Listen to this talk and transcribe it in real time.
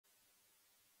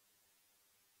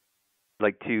I'd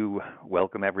like to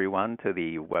welcome everyone to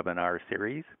the webinar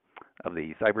series of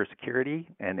the Cybersecurity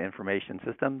and Information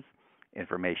Systems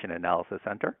Information Analysis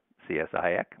Center,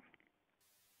 CSIAC.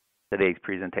 Today's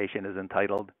presentation is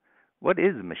entitled, What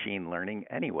is Machine Learning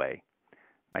Anyway?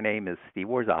 My name is Steve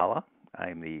Warzala.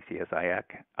 I'm the CSIAC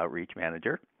Outreach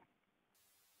Manager.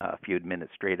 A few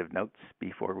administrative notes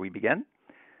before we begin.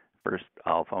 First,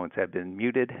 all phones have been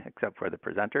muted except for the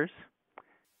presenters.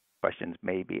 Questions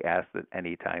may be asked at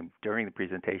any time during the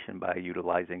presentation by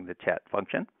utilizing the chat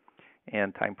function,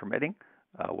 and time permitting,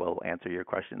 we'll answer your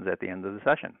questions at the end of the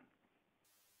session.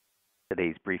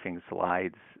 Today's briefing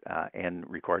slides and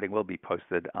recording will be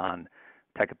posted on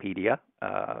Techipedia,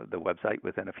 the website,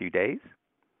 within a few days.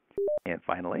 And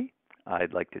finally,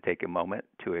 I'd like to take a moment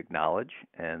to acknowledge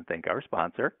and thank our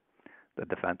sponsor, the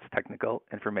Defense Technical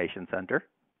Information Center,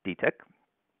 DTIC.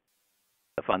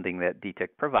 The funding that DTIC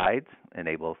provides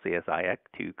enables CSIAC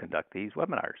to conduct these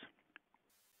webinars.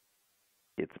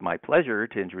 It's my pleasure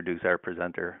to introduce our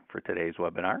presenter for today's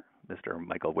webinar, Mr.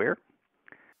 Michael Weir.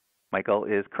 Michael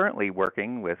is currently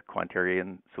working with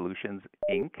Quantarian Solutions,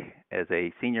 Inc. as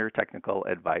a Senior Technical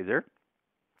Advisor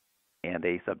and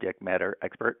a subject matter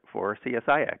expert for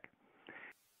CSIAC.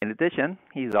 In addition,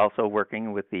 he's also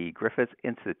working with the Griffith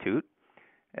Institute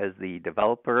as the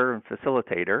developer and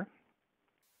facilitator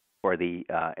for the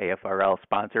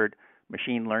AFRL-sponsored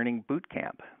Machine Learning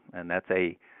Bootcamp, and that's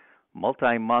a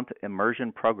multi-month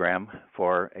immersion program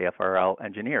for AFRL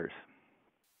engineers.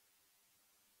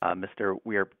 Mr.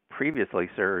 Weir previously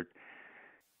served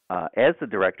as the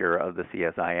director of the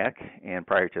CSIAC, and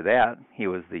prior to that, he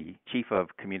was the Chief of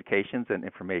Communications and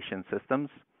Information Systems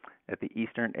at the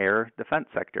Eastern Air Defense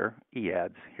Sector,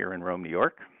 EADS, here in Rome, New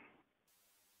York.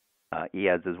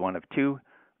 EADS is one of two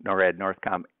NORAD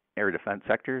Northcom air defense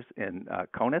sectors in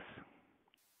CONUS.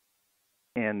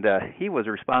 And he was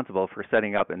responsible for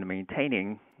setting up and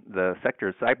maintaining the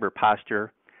sector's cyber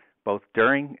posture both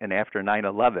during and after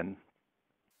 9/11,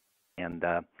 and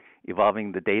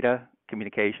evolving the data,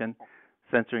 communication,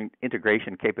 sensor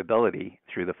integration capability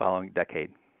through the following decade.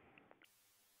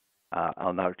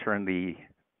 I'll now turn the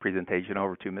presentation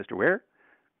over to Mr. Weir.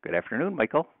 Good afternoon,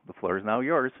 Michael. The floor is now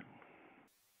yours.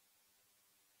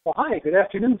 Well, hi, good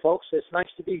afternoon, folks. It's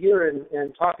nice to be here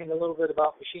and talking a little bit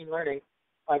about machine learning.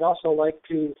 I'd also like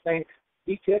to thank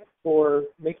DTIC for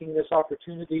making this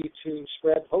opportunity to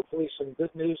spread hopefully some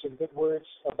good news and good words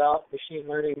about machine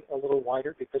learning a little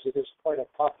wider, because it is quite a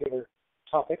popular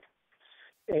topic.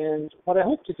 And what I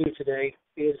hope to do today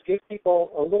is give people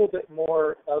a little bit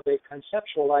more of a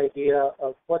conceptual idea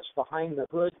of what's behind the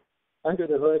hood, under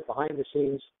the hood, behind the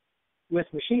scenes with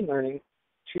machine learning,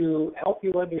 to help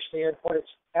you understand what it's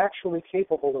actually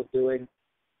capable of doing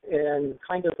and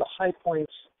kind of the high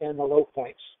points and the low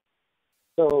points.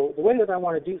 So the way that I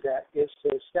want to do that is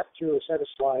to step through a set of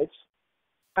slides,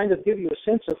 kind of give you a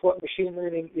sense of what machine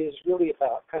learning is really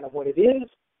about, kind of what it is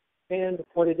and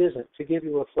what it isn't, to give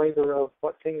you a flavor of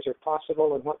what things are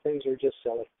possible and what things are just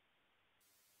silly.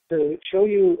 To show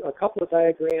you a couple of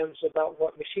diagrams about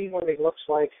what machine learning looks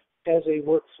like as a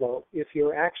workflow, if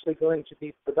you're actually going to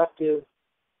be productive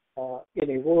in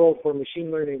a world where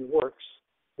machine learning works,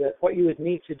 that what you would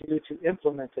need to do to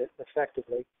implement it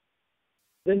effectively.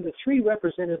 Then the three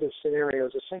representative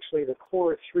scenarios, essentially the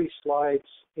core three slides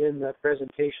in the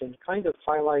presentation, kind of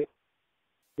highlight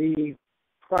the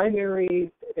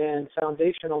primary and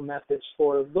foundational methods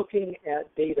for looking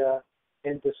at data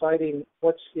and deciding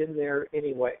what's in there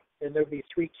anyway. And there'll be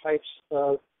three types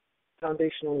of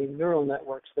foundationally neural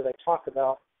networks that I talk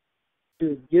about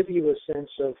to give you a sense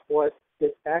of what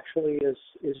it actually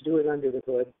is doing under the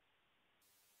hood.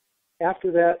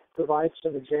 After that, provide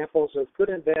some examples of good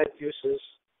and bad uses.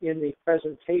 In the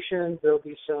presentation, there'll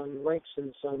be some links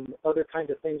and some other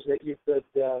kind of things that you could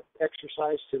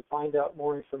exercise to find out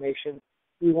more information.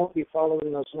 We won't be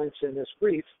following those links in this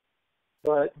brief,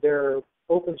 but they're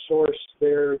open source,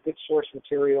 they're good source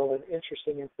material and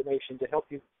interesting information to help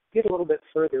you get a little bit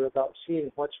further about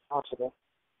seeing what's possible,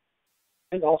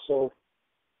 and also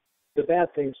the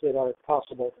bad things that are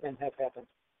possible and have happened.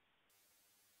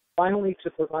 Finally, to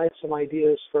provide some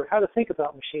ideas for how to think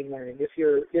about machine learning, if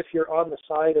you're on the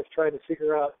side of trying to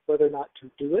figure out whether or not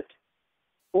to do it,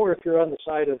 or if you're on the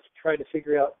side of trying to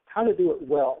figure out how to do it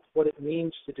well, what it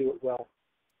means to do it well.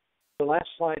 The last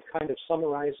slide kind of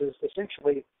summarizes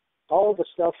essentially all the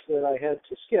stuff that I had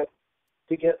to skip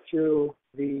to get through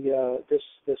this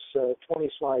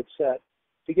 20-slide set,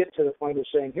 to get to the point of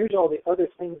saying, here's all the other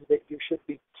things that you should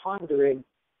be pondering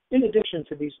in addition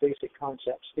to these basic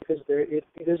concepts, because it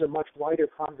is a much wider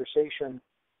conversation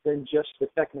than just the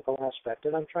technical aspect.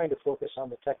 And I'm trying to focus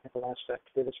on the technical aspect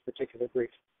for this particular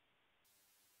brief.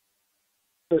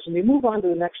 So as we move on to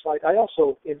the next slide, I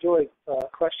also enjoy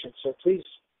questions, so please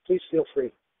feel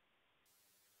free.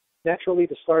 Naturally,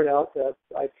 to start out,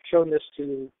 I've shown this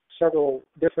to several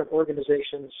different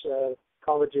organizations,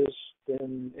 colleges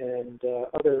and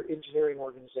other engineering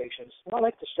organizations. And I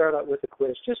like to start out with a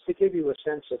quiz just to give you a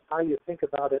sense of how you think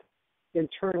about it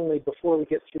internally before we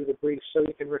get through the brief, so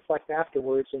you can reflect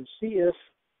afterwards and see if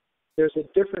there's a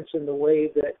difference in the way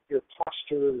that you're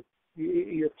postured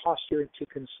to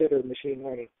consider machine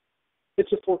learning.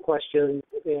 It's a 4-question,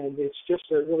 and it's just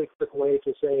a really quick way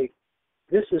to say,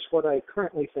 this is what I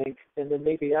currently think, and then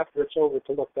maybe after it's over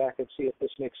to look back and see if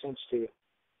this makes sense to you.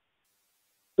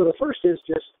 So the first is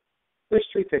just, there's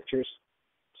 3 pictures.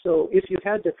 So if you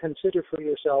had to consider for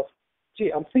yourself,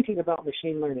 gee, I'm thinking about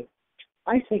machine learning.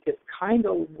 I think it kind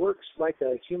of works like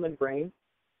a human brain.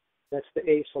 That's the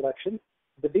A selection.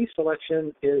 The B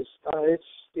selection is,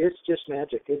 it's just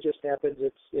magic. It just happens.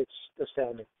 It's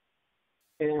astounding.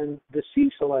 And the C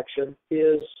selection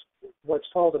is what's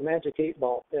called a magic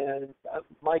 8-ball. And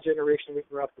my generation, we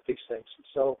grew up with these things.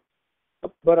 So,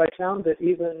 but I found that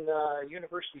even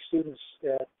university students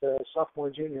at sophomore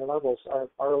and junior levels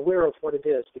are aware of what it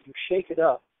is. If you shake it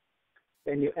up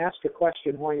and you ask a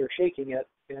question while you're shaking it,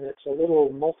 and it's a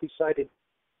little multi-sided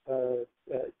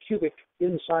cubic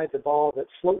inside the ball that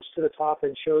floats to the top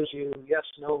and shows you yes,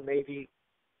 no, maybe,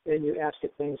 and you ask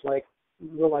it things like,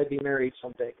 will I be married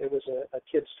someday? It was a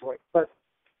kid's toy. But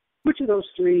which of those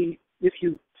 3, if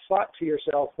you thought to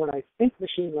yourself, when I think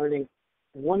machine learning,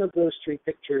 one of those 3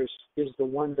 pictures is the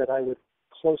one that I would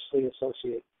closely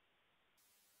associate?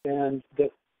 And the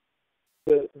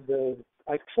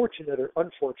fortunate or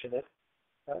unfortunate,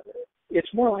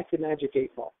 it's more like the magic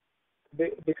 8-ball,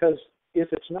 because if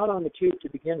it's not on the cube to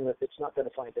begin with, it's not going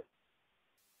to find it.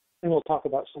 And we'll talk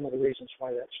about some of the reasons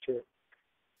why that's true.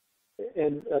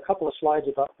 And a couple of slides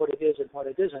about what it is and what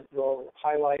it isn't will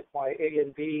highlight why A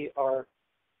and B are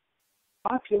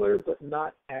popular but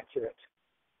not accurate.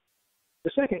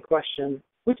 The second question,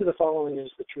 which of the following is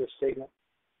the truest statement?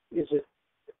 Is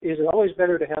it always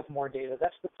better to have more data?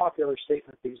 That's the popular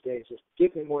statement these days, is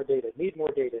give me more data, need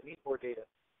more data, need more data.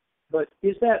 But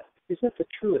is that the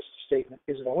truest statement?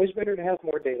 Is it always better to have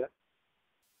more data?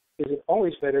 Is it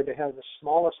always better to have the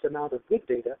smallest amount of good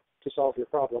data to solve your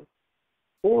problem?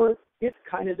 Or it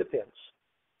kind of depends.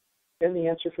 And the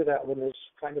answer for that one is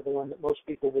kind of the one that most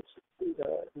people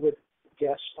would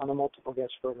guess on a multiple guess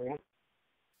program.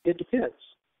 It depends,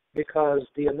 because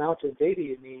the amount of data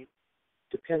you need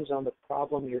depends on the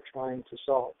problem you're trying to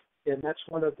solve. And that's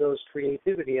one of those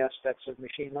creativity aspects of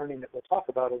machine learning that we'll talk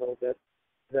about a little bit,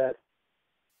 that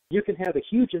you can have a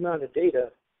huge amount of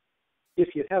data.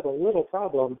 If you have a little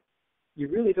problem, you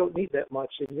really don't need that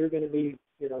much, and you're going to be,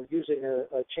 using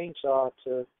a chainsaw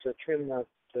to trim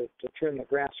the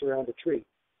grass around a tree.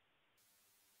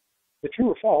 The true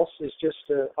or false is just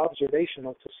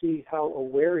observational to see how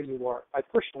aware you are. I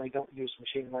personally don't use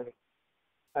machine learning.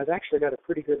 I've actually got a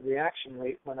pretty good reaction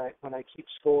rate when I keep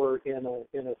score in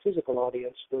a physical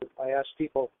audience. Where I ask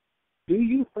people, do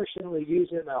you personally use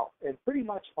ML? And pretty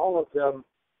much all of them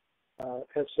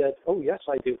have said, oh, yes,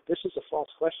 I do. This is a false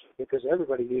question because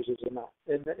everybody uses ML.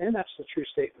 And that's the true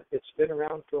statement. It's been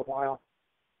around for a while.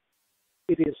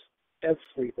 It is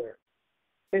everywhere.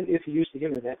 And if you use the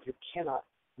internet, you cannot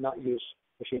not use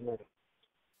machine learning.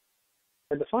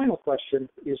 And the final question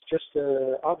is just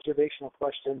an observational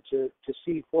question to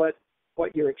see what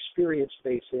your experience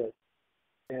base is.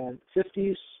 And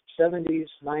 50s, 70s,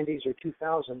 90s, or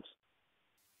 2000s,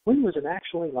 when was it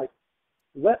actually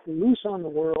let loose on the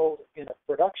world in a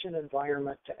production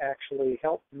environment to actually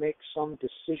help make some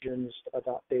decisions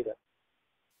about data?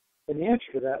 And the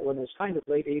answer to that one is kind of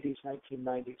late 80s,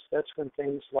 1990s. That's when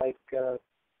things like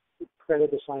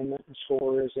credit assignment and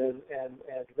scores and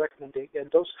recommendation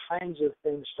and those kinds of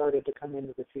things started to come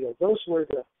into the field. Those were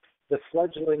the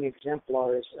fledgling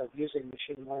exemplars of using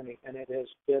machine learning, and it has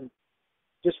been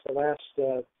just the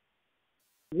last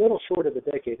little short of a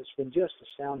decade. It's been just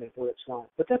astounding where it's gone.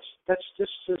 But that's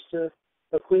just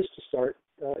a quiz to start.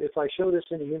 If I show this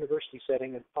in a university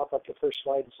setting and pop up the first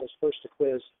slide and says first a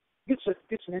quiz, it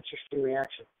gets an interesting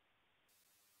reaction.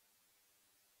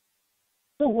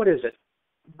 So what is it?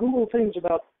 Google things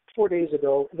about 4 days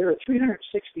ago. There are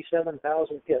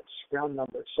 367,000 hits, round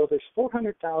numbers. So there's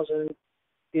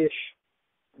 400,000-ish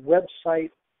website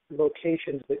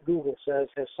locations that Google says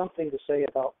has something to say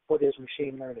about what is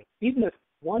machine learning. Even if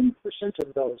 1%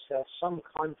 of those have some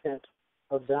content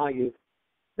of value,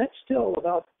 that's still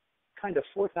about kind of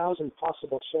 4,000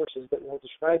 possible sources that will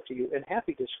describe to you, and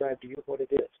happy to describe to you what it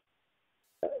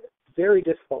is. Very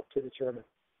difficult to determine.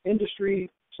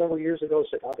 Industry several years ago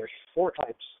said, oh, there's 4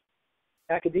 types.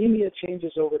 Academia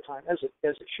changes over time, as it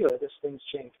should, as things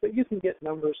change. But you can get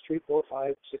numbers 3, 4,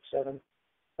 5, 6, 7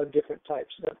 of different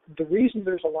types. Now, the reason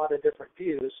there's a lot of different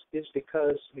views is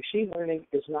because machine learning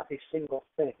is not a single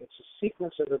thing. It's a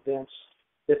sequence of events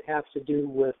that have to do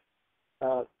with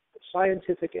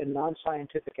scientific and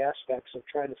non-scientific aspects of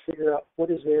trying to figure out what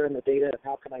is there in the data and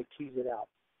how can I tease it out.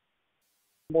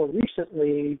 More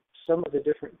recently, some of the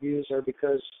different views are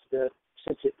because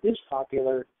since it is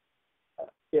popular,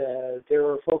 there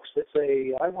are folks that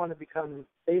say, I want to become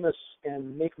famous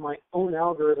and make my own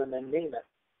algorithm and name it,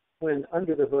 when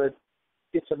under the hood,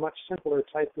 it's a much simpler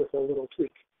type with a little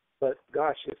tweak. But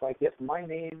gosh, if I get my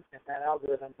name and that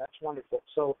algorithm, that's wonderful.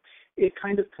 So it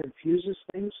kind of confuses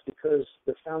things because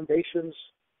the foundations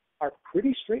are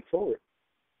pretty straightforward.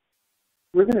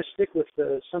 We're going to stick with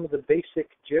some of the basic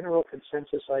general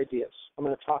consensus ideas. I'm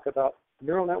going to talk about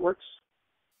neural networks,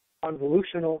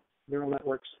 convolutional neural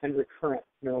networks, and recurrent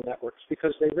neural networks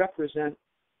because they represent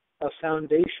a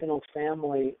foundational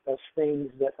family of things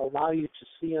that allow you to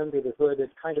see under the hood and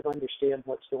kind of understand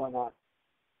what's going on.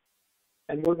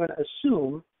 And we're going to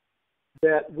assume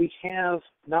that we have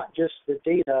not just the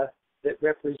data that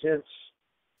represents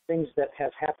things that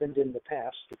have happened in the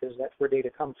past, because that's where data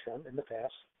comes from in the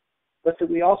past, but that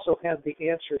we also have the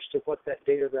answers to what that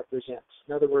data represents.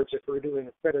 In other words, if we're doing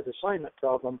a credit assignment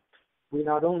problem, we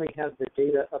not only have the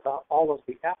data about all of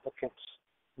the applicants,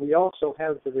 we also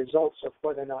have the results of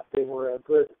whether or not they were a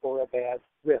good or a bad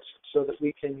risk, so that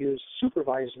we can use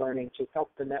supervised learning to help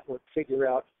the network figure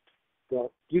out, well,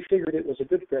 you figured it was a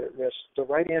good credit risk. The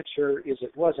right answer is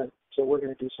it wasn't, so we're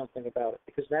going to do something about it,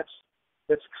 because that's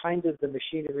kind of the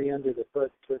machinery under the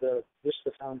hood for just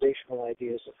the foundational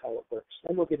ideas of how it works.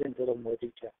 And we'll get into a little more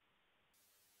detail.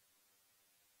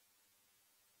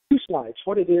 2 slides,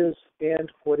 what it is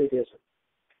and what it isn't.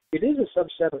 It is a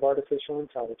subset of artificial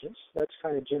intelligence. That's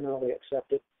kind of generally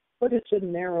accepted, but it's a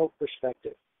narrow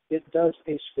perspective. It does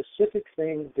a specific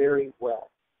thing very well.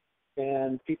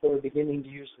 And people are beginning to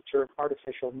use the term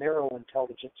artificial narrow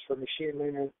intelligence for machine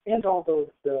learning and all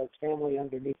the family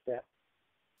underneath that.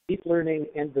 Deep learning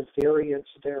and the variants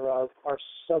thereof are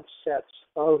subsets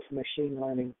of machine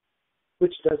learning,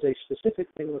 which does a specific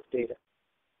thing with data.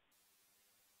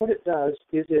 What it does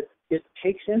is it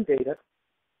takes in data,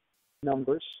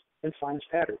 numbers, and finds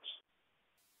patterns.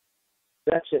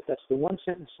 That's it. That's the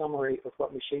one-sentence summary of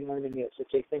what machine learning is.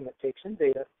 It's a thing that takes in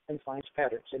data and finds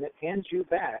patterns, and it hands you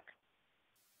back.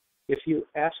 If you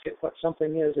ask it what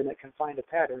something is and it can find a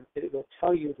pattern, it will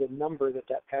tell you the number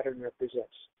that pattern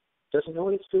represents. Doesn't know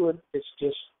what it's doing. It's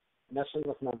just messing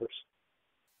with numbers.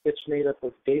 It's made up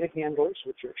of data handlers,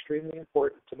 which are extremely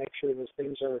important to make sure those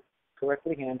things are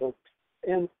correctly handled,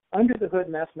 and under the hood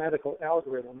mathematical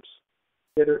algorithms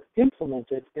that are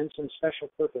implemented in some special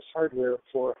purpose hardware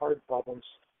for hard problems,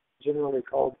 generally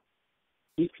called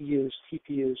GPUs,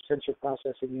 TPUs, tensor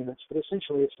processing units, but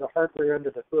essentially it's the hardware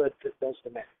under the hood that does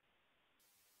the math.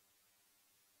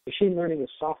 Machine learning is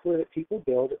software that people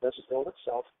build. It doesn't build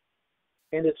itself.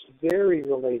 And it's very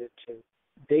related to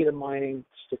data mining,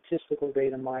 statistical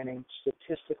data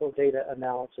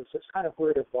analysis. That's kind of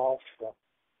where it evolved from.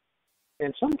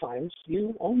 And sometimes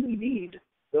you only need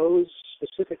those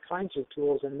specific kinds of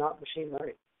tools and not machine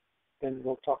learning. And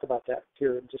we'll talk about that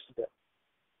here in just a bit.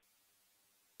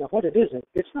 Now, what it isn't,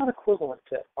 it's not equivalent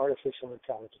to artificial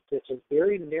intelligence. It's a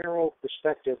very narrow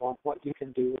perspective on what you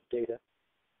can do with data.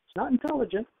 It's not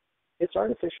intelligent. It's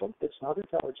artificial. It's not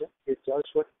intelligent. It does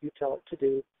what you tell it to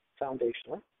do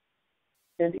foundationally.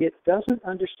 And it doesn't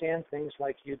understand things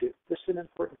like you do. This is an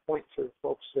important point for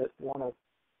folks that want to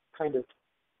kind of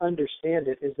understand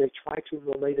it, is they try to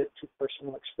relate it to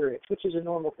personal experience, which is a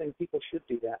normal thing. People should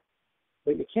do that.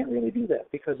 But you can't really do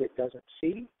that because it doesn't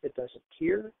see, it doesn't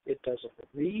hear, it doesn't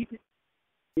read.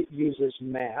 It uses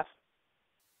math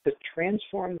to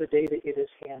transform the data it is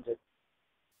handed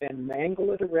and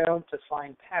mangle it around to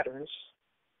find patterns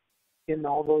in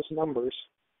all those numbers,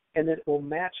 and it will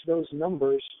match those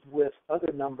numbers with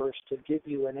other numbers to give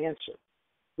you an answer,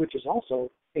 which is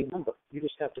also a number. You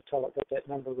just have to tell it what that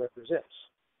number represents.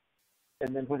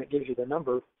 And then when it gives you the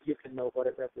number, you can know what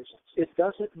it represents. It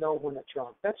doesn't know when it's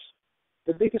wrong. That's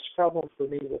the biggest problem for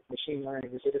me with machine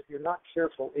learning, is that if you're not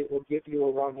careful, it will give you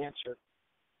a wrong answer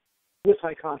with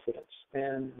high confidence.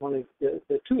 And one of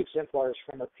the 2 exemplars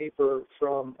from a paper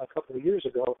from a couple of years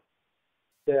ago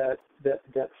that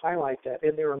highlight that,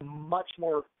 and there are much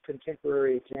more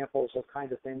contemporary examples of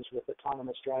kind of things with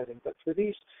autonomous driving. But for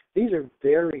these are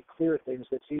very clear things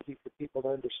that's easy for people to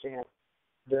understand,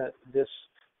 that this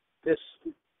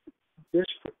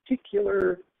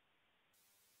particular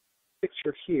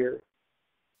picture here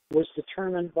was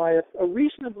determined by a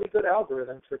reasonably good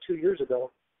algorithm for 2 years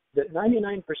ago that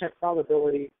 99%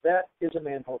 probability that is a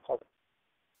manhole cover.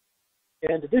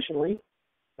 And additionally,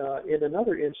 in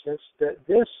another instance, that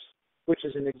this, which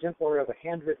is an exemplar of a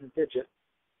handwritten digit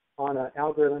on an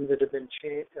algorithm that had been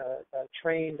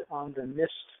trained on the NIST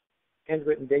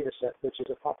handwritten data set, which is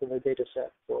a popular data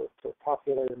set for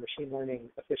popular machine learning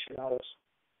aficionados,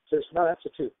 says, no, that's a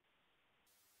 2.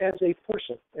 As a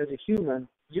person, as a human,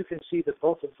 you can see that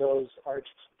both of those are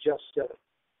just silly.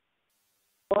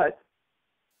 But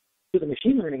to the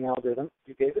machine learning algorithm,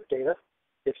 you gave it data,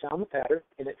 it found the pattern,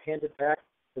 and it handed back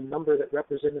the number that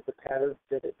represented the pattern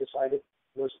that it decided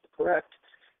was correct,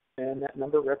 and that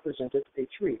number represented a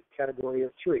 3, category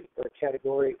of 3, or a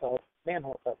category of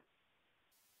manhole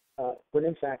cover, when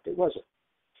in fact it wasn't.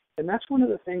 And that's one of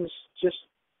the things, just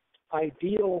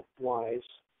ideal-wise,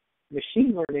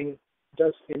 machine learning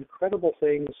does incredible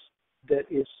things that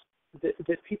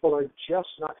people are just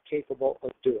not capable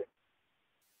of doing.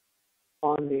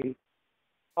 On the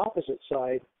opposite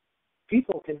side,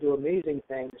 people can do amazing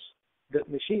things that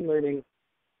machine learning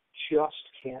just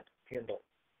can't handle.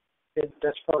 And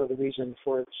that's part of the reason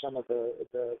for some of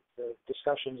the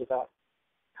discussions about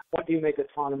what do you make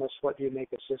autonomous, what do you make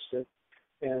assistive,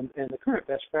 and the current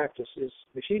best practice is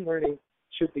machine learning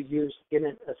should be used in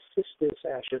an assistive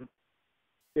fashion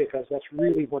because that's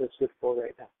really what it's good for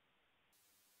right now.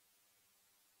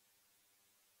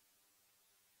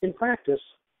 In practice,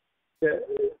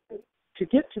 to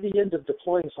get to the end of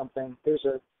deploying something, there's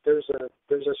a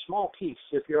small piece.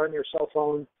 If you're on your cell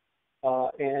phone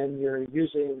and you're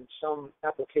using some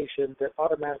application that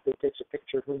automatically takes a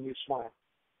picture when you smile,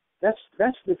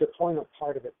 that's the deployment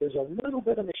part of it. There's a little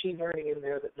bit of machine learning in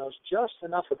there that knows just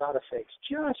enough about a face,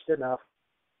 just enough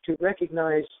to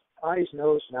recognize eyes,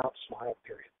 nose, mouth, smile,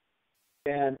 period.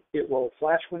 And it will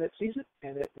flash when it sees it,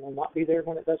 and it will not be there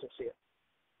when it doesn't see it.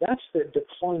 That's the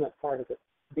deployment part of it.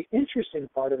 The interesting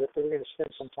part of it that we're going to spend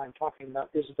some time talking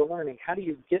about is the learning. How do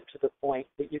you get to the point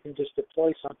that you can just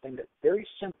deploy something that very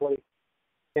simply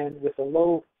and with a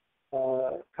low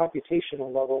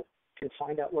computational level can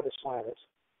find out what a smile is?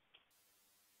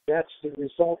 That's the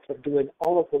result of doing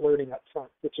all of the learning up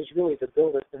front, which is really the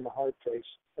build it in the hard phase,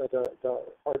 the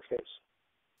hard phase.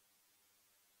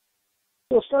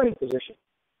 So a starting position.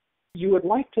 You would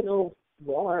like to know,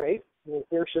 well, all right, well,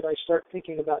 where should I start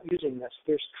thinking about using this?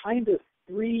 There's kind of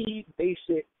 3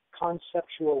 basic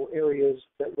conceptual areas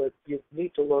that you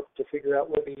need to look to figure out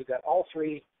whether you got all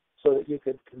 3 so that you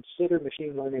could consider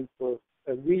machine learning for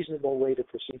a reasonable way to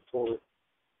proceed forward.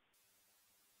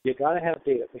 You got to have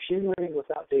data. Machine learning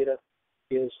without data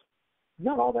is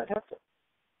not all that helpful.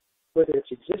 Whether it's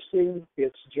existing,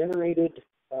 it's generated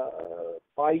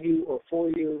by you or for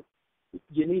you,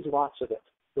 you need lots of it.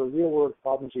 For real-world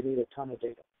problems, you need a ton of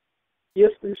data.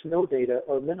 If there's no data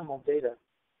or minimal data,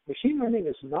 machine learning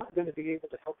is not going to be able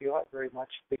to help you out very much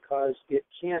because it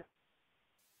can't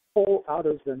pull out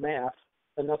of the math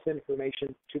enough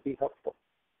information to be helpful.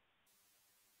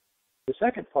 The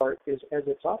second part is as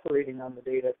it's operating on the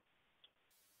data,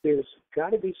 there's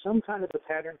got to be some kind of a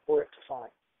pattern for it to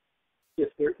find. If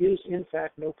there is, in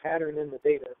fact, no pattern in the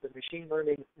data, the machine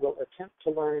learning will attempt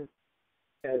to learn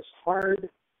as hard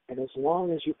and as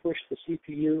long as you push the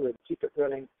CPU and keep it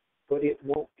running, but it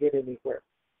won't get anywhere.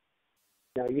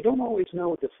 Now, you don't always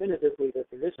know definitively that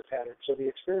there is a pattern, so the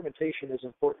experimentation is an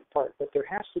important part, but there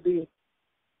has to be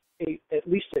at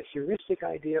least a heuristic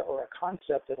idea or a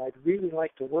concept that I'd really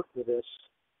like to work with this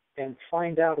and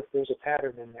find out if there's a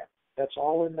pattern in there. That's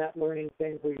all in that learning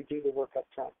thing where you do the work up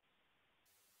front.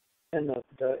 And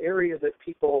the area that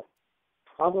people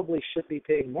probably should be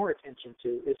paying more attention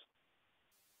to is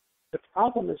the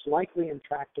problem is likely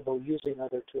intractable using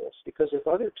other tools, because if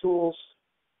other tools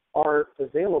are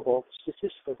available,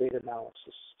 statistical data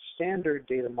analysis, standard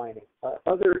data mining,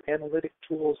 other analytic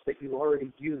tools that you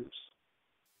already use,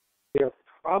 they're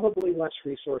probably less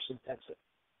resource intensive.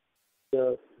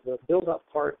 The build-up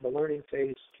part, the learning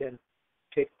phase, can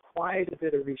take quite a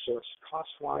bit of resource,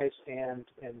 cost-wise and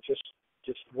just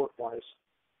work-wise.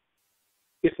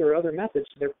 If there are other methods,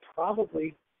 they're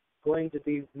probably going to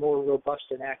be more robust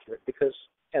and accurate, because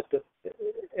at the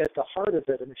heart of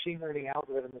it, a machine learning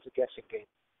algorithm is a guessing game,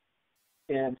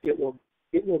 and it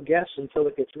will guess until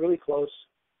it gets really close,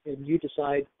 and you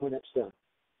decide when it's done.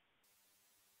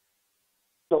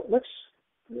 So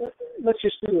let's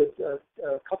just do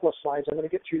a couple of slides. I'm going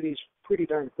to get through these pretty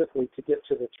darn quickly to get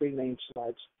to the 3 main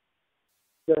slides.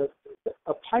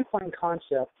 A pipeline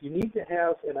concept, you need to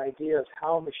have an idea of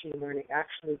how machine learning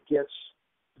actually gets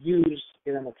used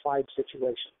in an applied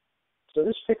situation. So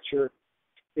this picture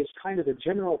is kind of the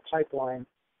general pipeline.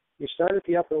 You start at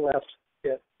the upper left,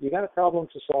 You got a problem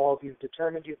to solve. You've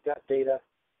determined you've got data,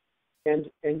 and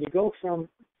you go from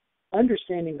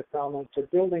understanding the problem to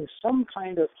building some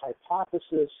kind of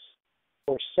hypothesis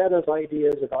or set of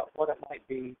ideas about what it might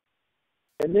be.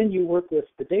 And then you work with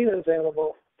the data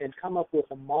available and come up with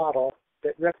a model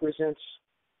that represents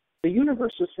the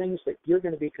universe of things that you're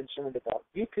going to be concerned about.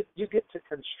 You get to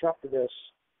construct this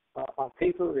on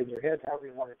paper or in your head, however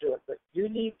you want to do it, but you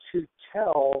need to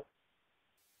tell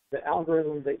the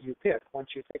algorithm that you pick. Once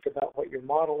you think about what your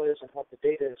model is and what the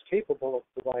data is capable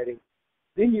of providing,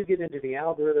 then you get into the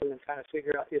algorithm and kind of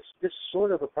figure out, it's this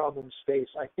sort of a problem space.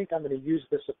 I think I'm going to use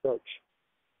this approach.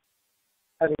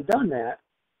 Having done that,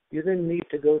 you then need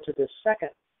to go to the second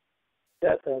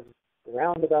set of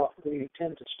roundabout where you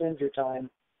tend to spend your time.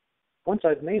 Once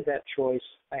I've made that choice,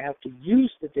 I have to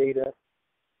use the data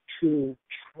to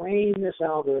train this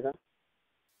algorithm.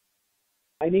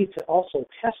 I need to also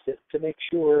test it to make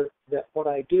sure that what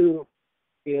I do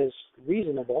is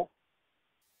reasonable.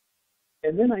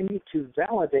 And then I need to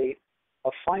validate a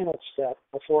final step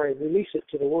before I release it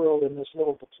to the world in this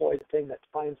little deployed thing that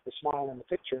finds the smile in the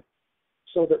picture,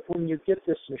 so that when you get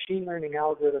this machine learning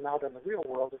algorithm out in the real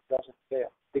world, it doesn't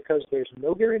fail. Because there's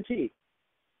no guarantee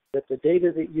that the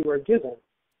data that you are given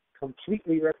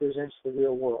completely represents the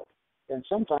real world. And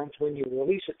sometimes when you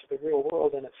release it to the real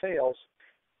world and it fails,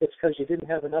 it's because you didn't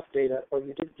have enough data or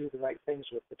you didn't do the right things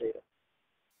with the data.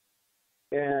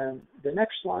 And the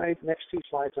next two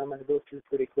slides, I'm going to go through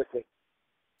pretty quickly.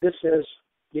 This says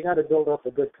you got to build up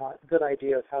a good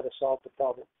idea of how to solve the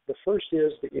problem. The first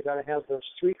is that you got to have those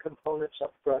three components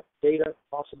up front: data,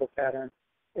 possible pattern,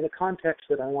 in a context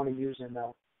that I want to use in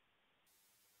now.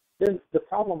 Then the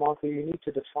problem author, you need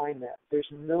to define that. There's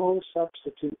no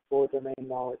substitute for domain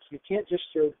knowledge. You can't just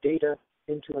throw data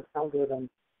into an algorithm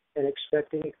and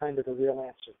expect any kind of a real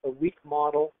answer. A weak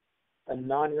model, a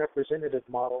non-representative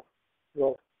model,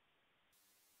 will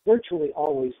virtually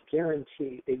always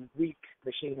guarantee a weak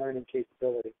machine learning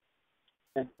capability.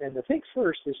 And the think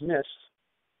first is missed.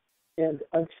 And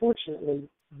unfortunately,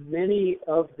 many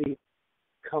of the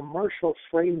commercial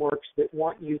frameworks that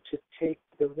want you to take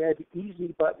the red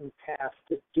easy button path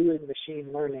to doing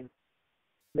machine learning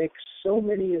make so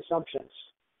many assumptions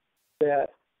that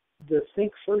the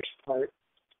think first part,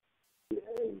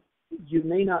 you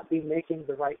may not be making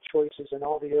the right choices in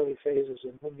all the early phases,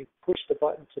 and when you push the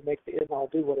button to make the ML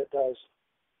do what it does,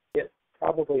 it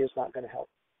probably is not going to help.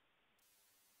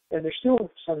 And there's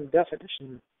still some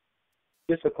definition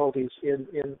difficulties in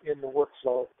the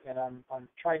workflow, and I'm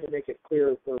trying to make it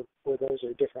clear where those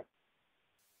are different.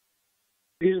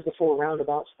 These are the four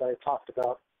roundabouts that I talked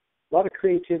about. A lot of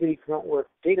creativity, grunt work.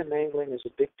 Data mangling is a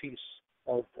big piece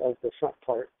of the front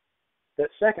part. That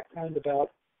second roundabout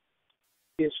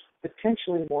is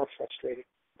potentially more frustrating,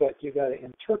 but you got to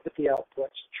interpret the outputs,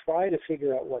 try to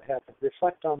figure out what happened,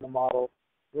 reflect on the model,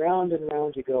 round and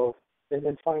round you go, and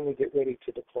then finally get ready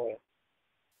to deploy it.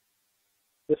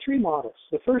 The three models.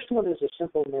 The first one is a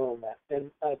simple neural net, and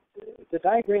the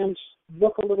diagrams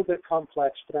look a little bit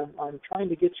complex, but I'm trying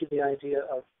to get you the idea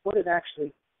of what it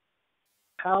actually,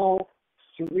 how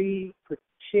three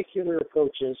particular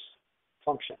approaches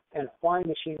function and why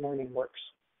machine learning works.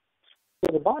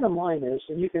 So the bottom line is,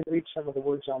 and you can read some of the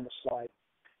words on the slide,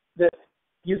 that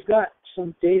you've got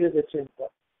some data that's input.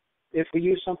 If we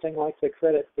use something like the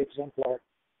credit exemplar,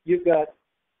 you've got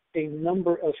a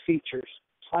number of features.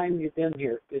 Time you've been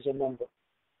here is a number.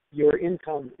 Your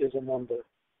income is a number.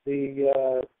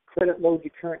 The credit load you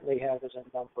currently have is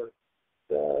a number.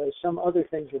 Some other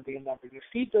things would be a number. You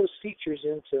feed those features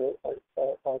into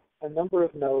a number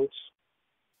of nodes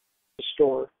to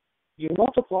store. You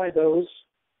multiply those,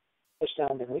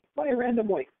 astoundingly, by a random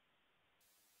weight.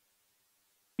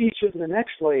 Each of the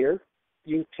next layer,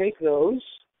 you take those,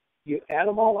 you add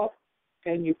them all up,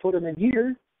 and you put them in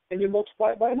here, and you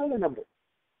multiply it by another number.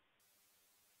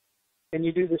 And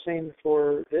you do the same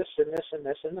for this and this and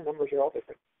this, and the numbers are all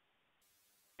different.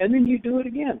 And then you do it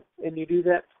again, and you do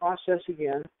that process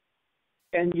again,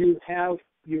 and you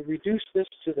reduce this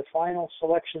to the final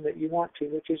selection that you want to,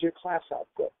 which is your class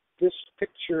output. This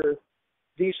picture,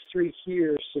 these three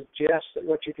here suggest that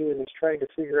what you're doing is trying to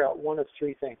figure out one of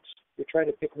three things. You're trying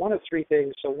to pick one of three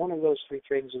things, so one of those three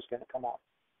things is going to come out.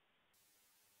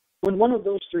 When one of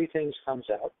those three things comes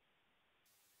out,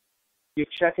 you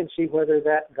check and see whether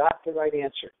that got the right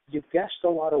answer. You've guessed a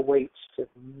lot of weights to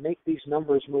make these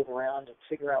numbers move around and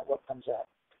figure out what comes out.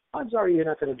 Odds are you're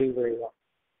not going to do very well.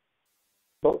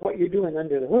 But what you're doing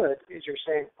under the hood is you're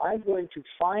saying, I'm going to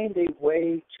find a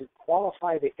way to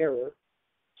qualify the error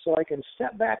so I can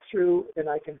step back through and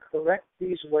I can correct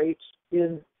these weights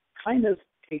in kind of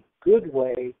a good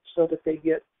way so that they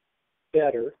get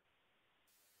better.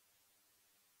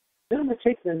 Then I'm going to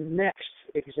take the next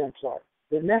exemplar,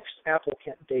 the next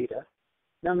applicant data.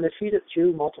 Now I'm going to feed it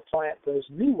through, multiply it those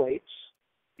new weights,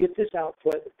 get this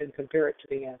output, and compare it to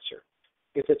the answer.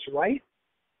 If it's right,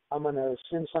 I'm going to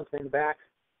send something back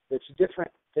that's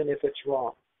different than if it's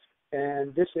wrong.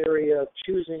 And this area of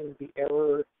choosing the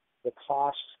error, the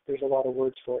cost, there's a lot of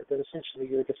words for it, but essentially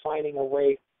you're defining a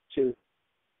way to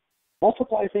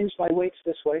multiply things by weights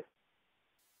this way,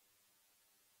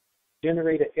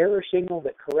 generate an error signal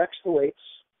that corrects the weights,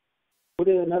 put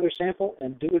in another sample,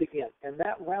 and do it again. And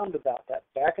that roundabout, that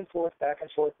back and forth, back and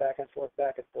forth, back and forth,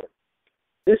 back and forth.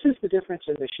 This is the difference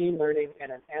in machine learning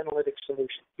and an analytic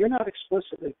solution. You're not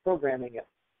explicitly programming it.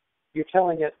 You're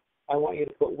telling it, I want you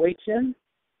to put weights in,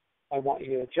 I want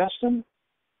you to adjust them,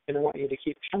 and I want you to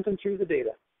keep chunking through the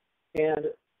data. And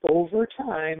over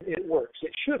time, it works.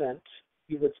 It shouldn't,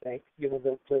 you would think.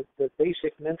 The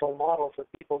basic mental model for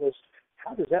people is,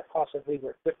 how does that possibly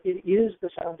work? But it is the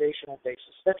foundational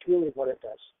basis. That's really what it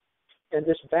does. And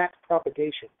this back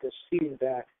propagation, this feeding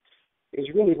back, is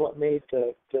really what made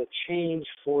the change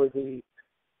for the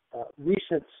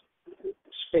recent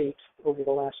state over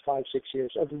the last 5-6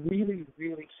 years of really,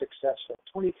 really successful.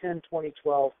 2010,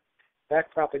 2012,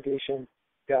 back propagation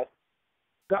got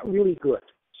really good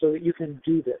so that you can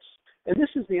do this. And this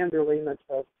is the underlayment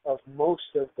of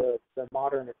most of the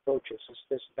modern approaches, is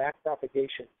this back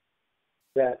propagation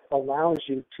that allows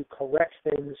you to correct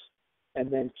things and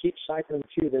then keep cycling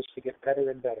through this to get better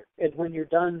and better. And when you're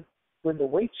done, when the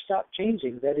weights stop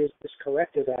changing, that is this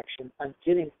corrective action, I'm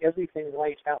getting everything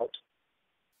right out.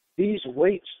 These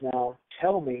weights now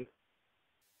tell me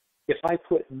if I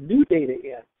put new data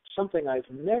in, something I've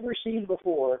never seen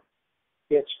before,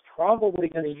 it's probably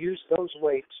going to use those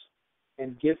weights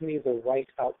and give me the right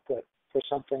output for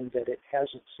something that it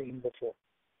hasn't seen before.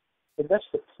 And that's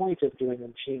the point of doing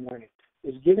machine learning,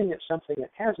 is giving it something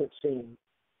it hasn't seen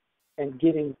and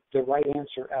getting the right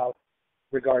answer out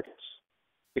regardless,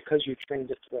 because you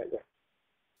trained it the right way.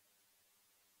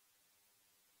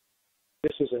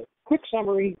 This is a quick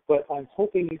summary, but I'm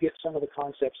hoping you get some of the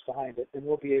concepts behind it, and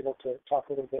we'll be able to talk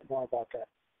a little bit more about that.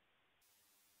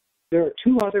 There are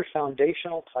two other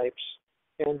foundational types,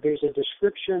 and there's a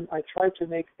description. I tried to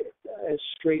make it as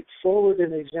straightforward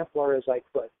an exemplar as I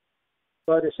could.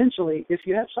 But essentially, if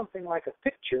you have something like a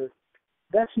picture,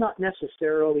 that's not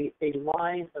necessarily a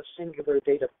line of singular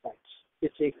data points.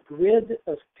 It's a grid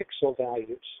of pixel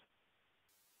values.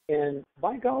 And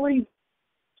by golly,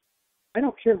 I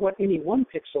don't care what any one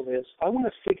pixel is. I want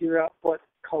to figure out what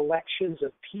collections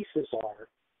of pieces are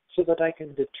so that I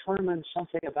can determine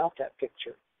something about that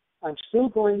picture. I'm still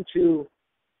going to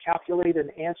calculate an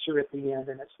answer at the end,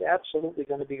 and it's absolutely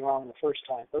going to be wrong the first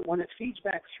time. But when it feeds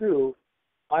back through,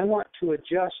 I want to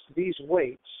adjust these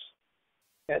weights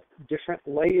at different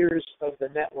layers of the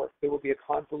network. There will be a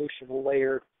convolutional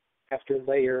layer after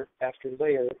layer after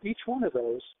layer. Each one of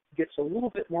those gets a little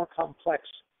bit more complex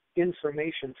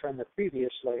information from the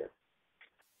previous layer.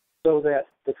 So that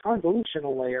the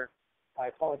convolutional layer, I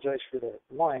apologize for the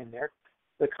line there,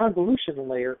 the convolutional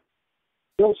layer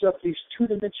builds up these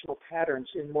two-dimensional patterns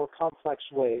in more complex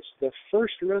ways. The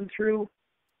first run through,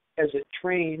 as it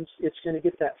trains, it's going to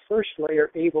get that first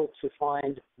layer able to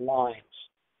find lines.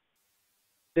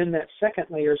 Then that second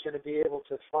layer is going to be able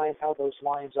to find how those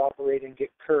lines operate and get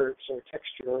curves or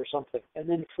texture or something. And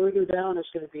then further down, it's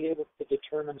going to be able to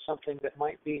determine something that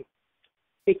might be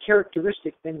a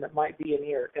characteristic thing that might be an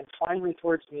ear. And finally,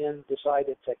 towards the end, decide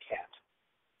it's a cat.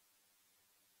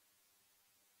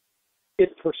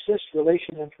 It persists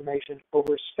relation information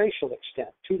over spatial extent,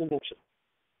 two-dimensional.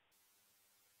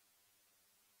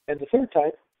 And the third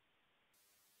type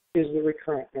is the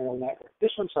recurrent neural network. This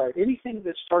one's hard. Anything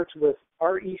that starts with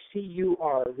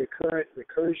R-E-C-U-R, recurrent,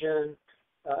 recursion,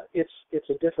 it's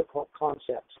a difficult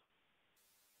concept.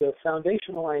 The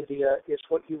foundational idea is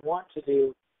what you want to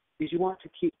do is you want to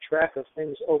keep track of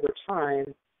things over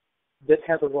time that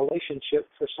have a relationship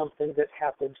for something that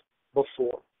happened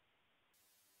before.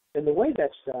 And the way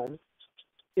that's done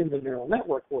in the neural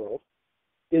network world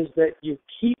is that you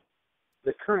keep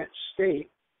the current state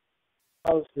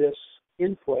of this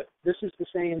input. This is the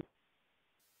same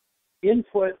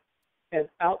input and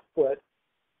output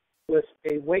with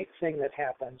a weight thing that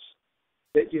happens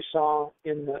that you saw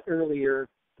in the earlier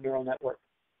neural network.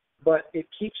 But it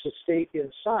keeps a state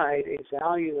inside, a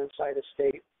value inside a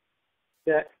state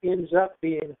that ends up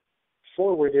being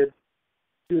forwarded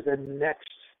to the next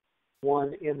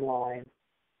one in line.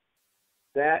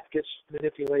 That gets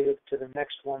manipulated to the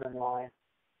next one in line.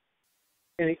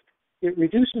 And it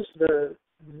reduces the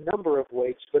number of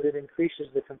weights, but it increases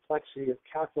the complexity of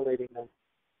calculating them.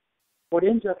 What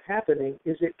ends up happening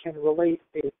is it can relate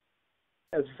a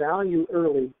a value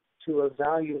early to a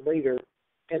value later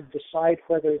and decide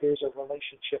whether there's a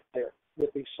relationship there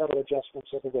with these subtle adjustments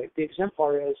of the weight. The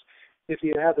exemplar is if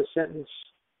you have a sentence,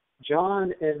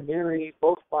 John and Mary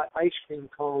both bought ice cream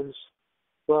cones,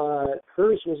 but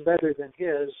hers was better than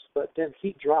his, but then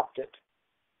he dropped it.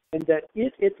 And that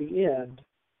it at the end,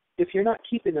 if you're not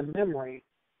keeping a memory,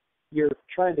 you're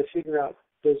trying to figure out,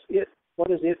 what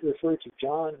does it refer to?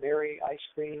 John, Mary, ice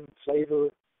cream, flavor.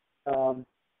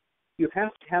 You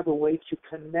have to have a way to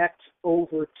connect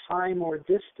over time or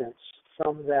distance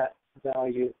from that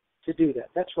value to do that.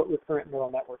 That's what recurrent neural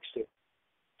networks do.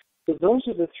 So those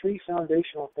are the three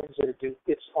foundational things that it do.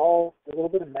 It's all a little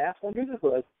bit of math under the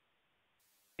hood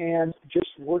and just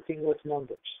working with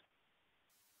numbers.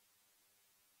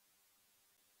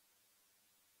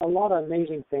 A lot of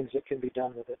amazing things that can be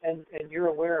done with it. And you're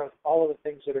aware of all of the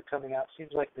things that are coming out.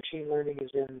 Seems like machine learning is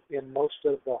in most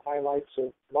of the highlights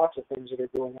of lots of things that are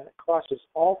going on. It crosses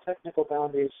all technical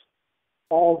boundaries,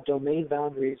 all domain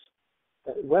boundaries.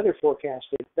 Weather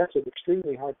forecasting, that's an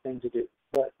extremely hard thing to do.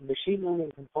 But machine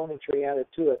learning componentry added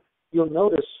to it, you'll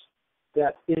notice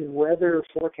that in weather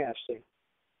forecasting,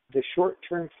 the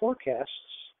short-term forecasts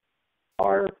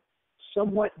are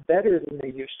somewhat better than they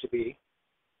used to be.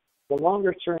 The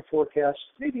longer-term forecasts,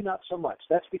 maybe not so much.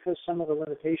 That's because some of the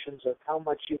limitations of how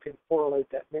much you can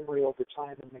correlate that memory over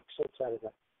time and make sense out of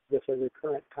it with a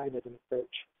recurrent kind of an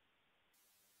approach.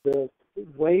 The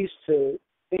ways to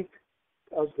think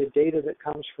of the data that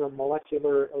comes from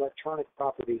molecular electronic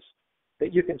properties,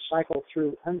 that you can cycle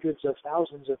through hundreds of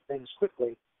thousands of things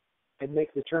quickly and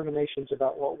make determinations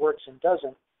about what works and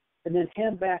doesn't, and then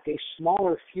hand back a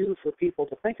smaller few for people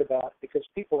to think about, because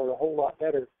people are a whole lot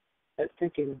better at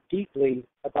thinking deeply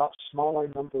about smaller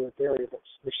number of variables.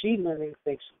 Machine learning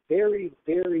thinks very,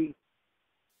 very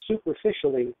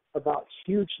superficially about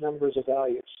huge numbers of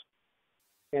values.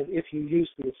 And if you use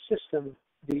the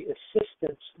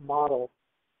assistance model,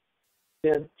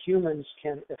 then humans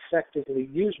can effectively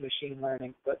use machine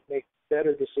learning but make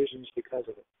better decisions because of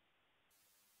it.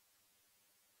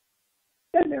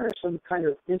 And there are some kind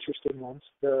of interesting ones.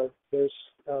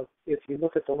 If you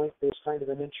look at the link, there's kind of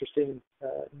an interesting,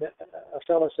 a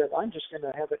fellow said, I'm just going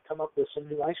to have it come up with some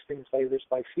new ice cream flavors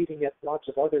by feeding it lots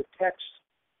of other text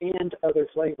and other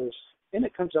flavors. And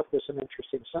it comes up with some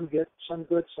interesting, some good,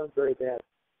 some very bad.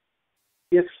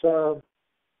 If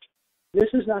this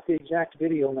is not the exact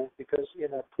video link, because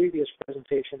in a previous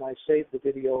presentation I saved the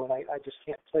video and I just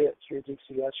can't play it through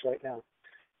DCS right now.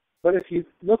 But if you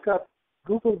look up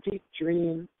Google Deep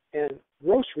Dream and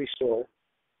grocery store,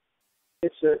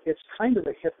 it's kind of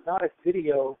a hypnotic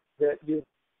video that you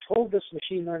told this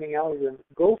machine learning algorithm,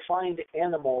 go find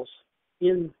animals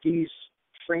in these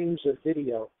frames of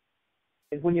video.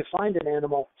 And when you find an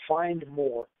animal, find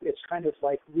more. It's kind of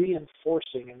like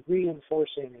reinforcing and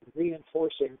reinforcing and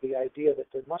reinforcing the idea that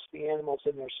there must be animals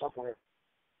in there somewhere.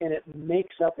 And it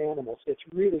makes up animals. It's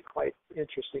really quite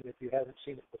interesting if you haven't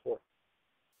seen it before.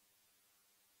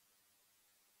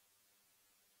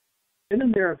 And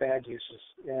then there are bad uses.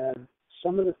 And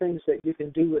some of the things that you can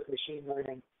do with machine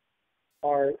learning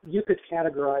are, you could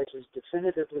categorize as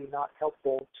definitively not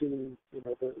helpful to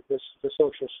the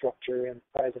social structure and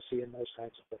privacy and those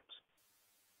kinds of things.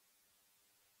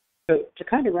 So to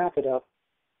kind of wrap it up,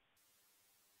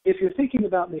 if you're thinking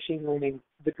about machine learning,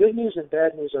 the good news and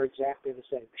bad news are exactly the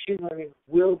same. Machine learning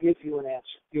will give you an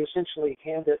answer. You essentially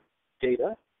hand it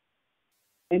data,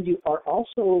 and you are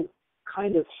also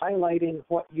kind of highlighting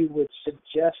what you would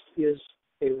suggest is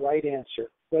a right answer,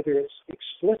 whether it's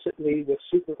explicitly with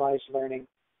supervised learning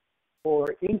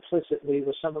or implicitly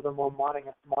with some of the more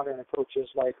modern approaches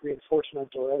like reinforcement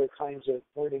or other kinds of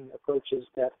learning approaches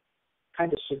that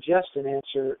kind of suggest an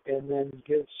answer and then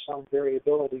give some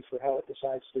variability for how it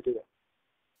decides to do it.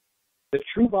 The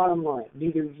true bottom line,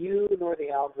 neither you nor the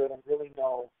algorithm really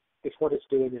know if what it's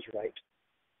doing is right.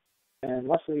 And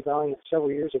Leslie Valiant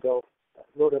several years ago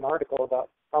wrote an article about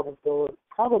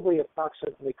probably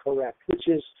approximately correct, which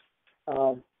is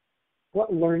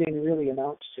what learning really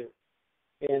amounts to.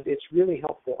 And it's really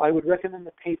helpful. I would recommend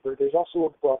the paper. There's also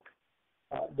a book.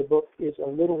 The book is a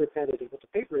little repetitive, but the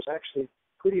paper is actually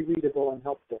pretty readable and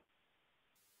helpful.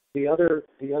 The other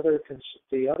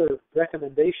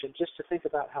recommendation, just to think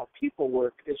about how people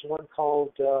work, is one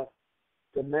called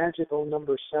The Magical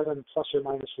Number 7 Plus or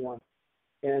Minus 1.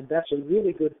 And that's a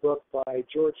really good book by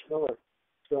George Miller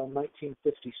from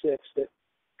 1956 that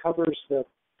covers the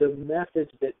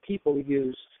methods that people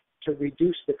use to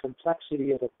reduce the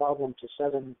complexity of a problem to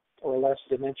 7 or less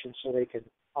dimensions so they can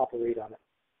operate on it.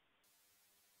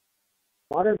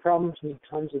 Modern problems need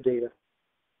tons of data,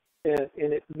 and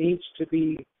it needs to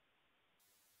be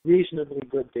reasonably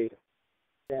good data.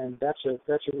 And that's a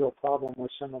real problem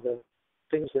with some of the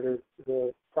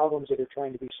problems that are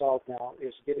trying to be solved now,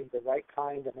 is getting the right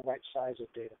kind and the right size of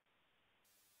data.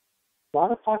 A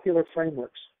lot of popular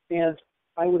frameworks, and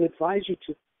I would advise you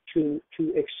to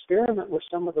experiment with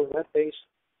some of the web-based.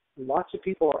 Lots of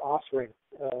people are offering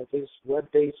these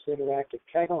web-based interactive.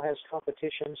 Kaggle has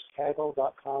competitions,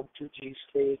 kaggle.com, 2Gs,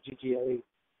 K-A-G-G-L-E.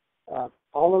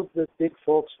 All of the big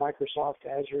folks, Microsoft,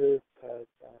 Azure,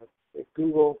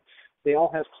 Google, they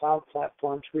all have cloud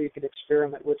platforms where you can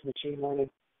experiment with machine learning.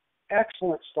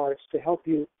 Excellent starts to help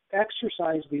you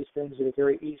exercise these things at a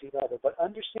very easy level. But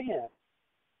understand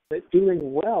that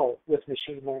doing well with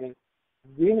machine learning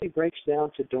really breaks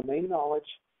down to domain knowledge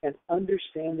and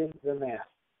understanding the math.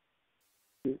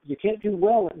 You can't do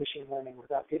well at machine learning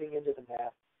without getting into the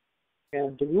math.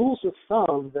 And the rules of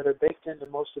thumb that are baked into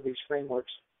most of these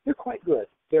frameworks, they're quite good.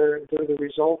 They're the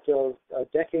result of a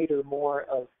decade or more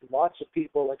of lots of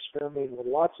people experimenting with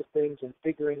lots of things and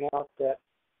figuring out that,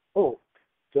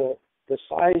 the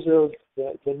size of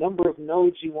the number of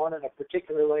nodes you want in a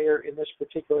particular layer in this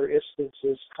particular instance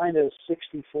is kind of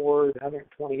 64 to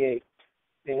 128.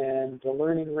 And the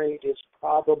learning rate is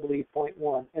probably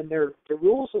 0.1. And they're the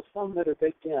rules of thumb that are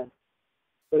baked in.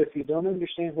 But if you don't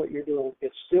understand what you're doing,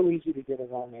 it's still easy to get a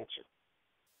wrong answer.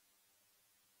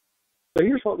 So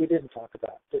here's what we didn't talk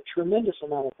about: the tremendous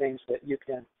amount of things that you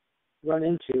can run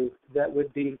into that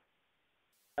would be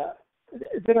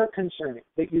that are concerning,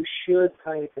 that you should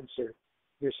kind of concern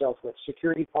yourself with.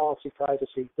 Security, policy,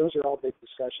 privacy, those are all big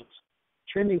discussions.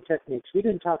 Trending techniques. We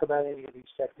didn't talk about any of these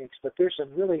techniques, but there's some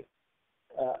really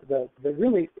the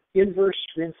really inverse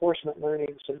reinforcement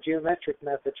learning, some geometric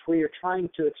methods where you're trying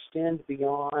to extend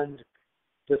beyond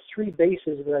the three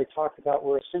bases that I talked about,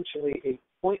 were essentially a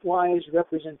point-wise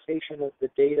representation of the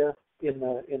data in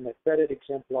the credit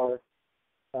exemplar,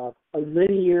 a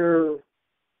linear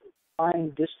time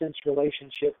distance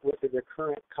relationship with a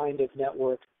recurrent kind of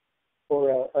network,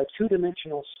 or a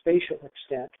two-dimensional spatial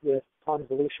extent with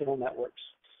convolutional networks.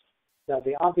 Now,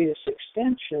 the obvious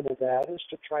extension of that is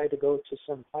to try to go to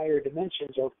some higher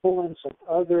dimensions or pull in some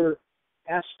other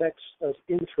aspects of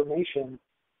information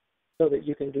so that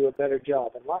you can do a better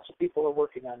job. And lots of people are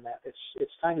working on that.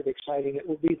 It's kind of exciting. It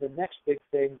will be the next big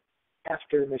thing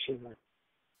after machine learning.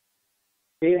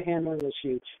 Data handling is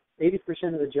huge.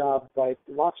 80% of the job by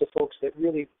lots of folks that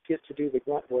really get to do the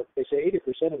grunt work, they say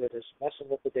 80% of it is messing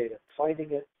with the data,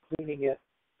 finding it, cleaning it,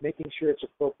 making sure it's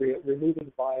appropriate,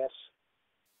 removing bias.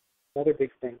 Another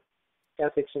big thing,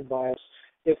 ethics and bias.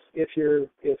 If you're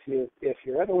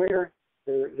unaware,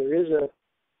 there is a.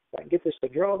 If I can get this to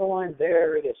draw the line,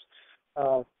 there it is.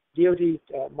 DoD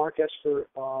Mark Esper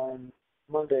on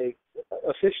Monday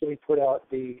officially put out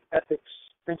the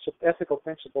ethical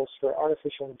principles for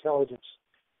artificial intelligence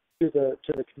to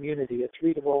the community. It's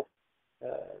readable.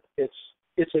 It's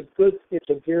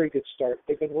a very good start.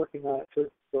 They've been working on it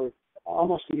for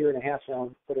almost a year and a half now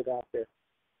and put it out there.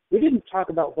 We didn't talk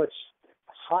about what's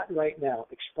hot right now.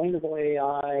 Explainable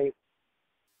AI,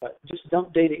 just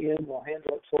dump data in, we'll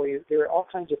handle it for you. There are all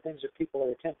kinds of things that people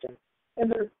are attempting,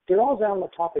 and they're all valid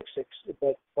topics.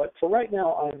 But for right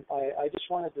now, I just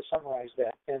wanted to summarize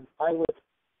that, and I would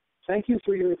thank you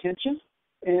for your attention,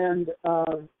 and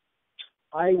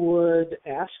I would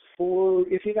ask for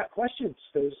if you got questions,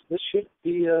 because this should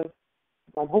be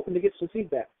I'm hoping to get some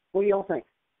feedback. What do y'all think?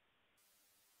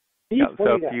 Steve,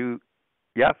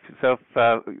 So if,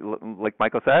 like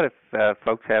Michael said, if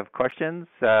folks have questions,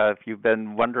 if you've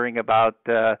been wondering about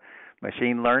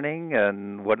machine learning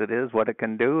and what it is, what it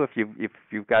can do, if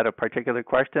you've got a particular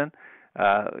question,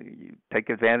 you take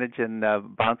advantage and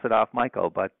bounce it off Michael.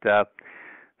 But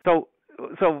so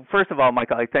first of all,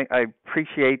 Michael, I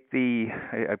appreciate the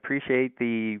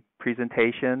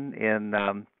presentation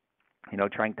in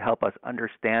trying to help us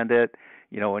understand it.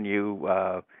 When you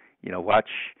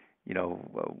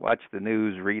watch the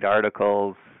news, read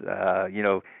articles.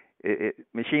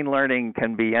 Machine learning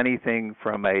can be anything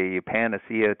from a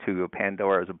panacea to a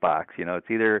Pandora's box.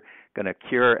 It's either going to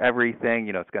cure everything,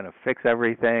 it's going to fix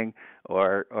everything,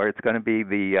 or it's going to be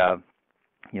the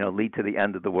lead to the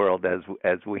end of the world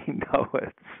as we know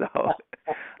it. So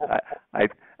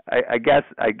I guess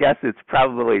it's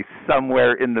probably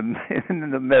somewhere in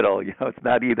the middle. It's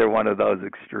not either one of those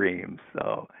extremes.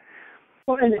 So.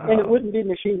 Well, and it wouldn't be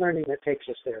machine learning that takes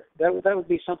us there. That would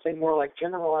be something more like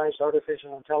generalized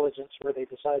artificial intelligence, where they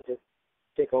decide to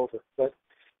take over. But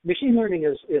machine learning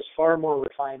is far more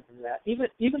refined than that.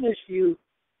 Even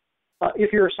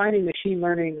if you're assigning machine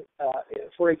learning,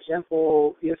 for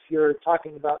example, if you're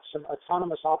talking about some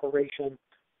autonomous operation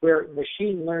where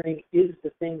machine learning is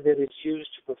the thing that is used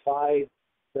to provide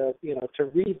to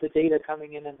read the data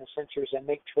coming in the sensors and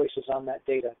make choices on that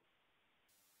data.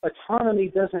 Autonomy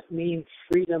doesn't mean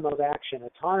freedom of action.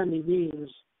 Autonomy means,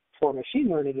 for machine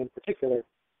learning in particular,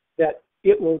 that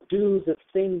it will do the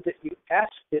thing that you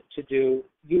asked it to do.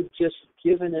 You've just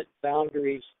given it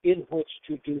boundaries in which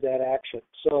to do that action.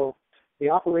 So the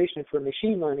operation for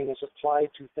machine learning is applied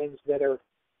to things that are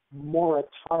more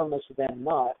autonomous than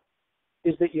not,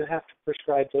 is that you have to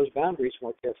prescribe those boundaries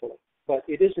more carefully. But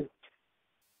it isn't.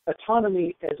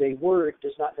 Autonomy as a word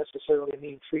does not necessarily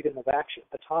mean freedom of action.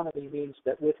 Autonomy means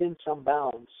that within some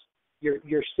bounds,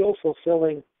 you're still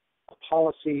fulfilling a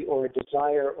policy or a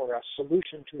desire or a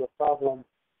solution to a problem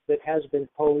that has been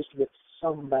posed with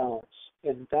some bounds.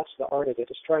 And that's the art of it,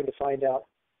 is trying to find out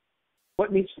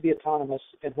what needs to be autonomous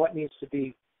and what needs to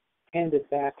be handed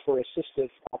back for assistive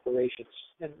operations.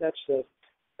 And that's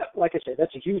like I said,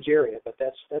 that's a huge area, but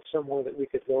that's somewhere that we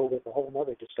could go with a whole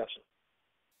other discussion.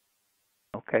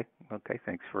 Okay.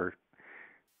 Thanks for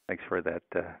that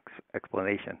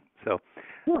explanation. So,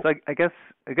 sure. so I guess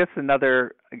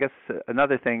another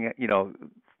thing,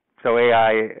 so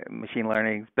AI, machine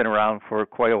learning, has been around for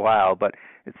quite a while, but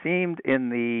it seemed in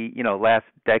the last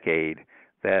decade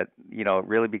that it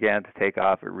really began to take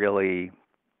off. It really,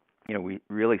 we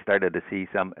really started to see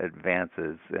some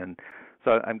advances, and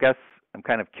so I'm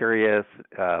kind of curious.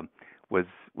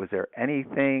 Was there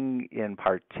anything in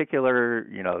particular,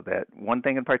 that one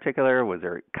thing in particular? Was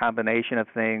there a combination of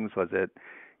things? Was it,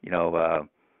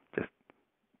 just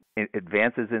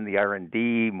advances in the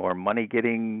R&D, more money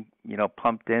getting,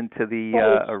 pumped into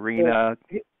the arena?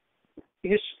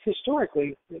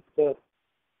 Historically, the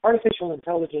artificial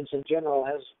intelligence in general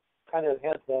has kind of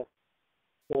had the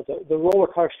roller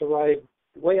coaster ride,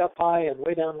 way up high and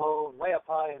way down low, and way up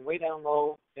high and way down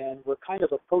low, and we're kind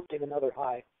of approaching another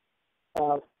high.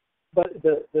 But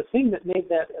the thing that made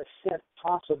that ascent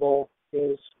possible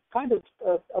is kind of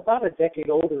about a decade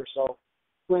old or so,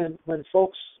 when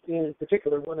folks, in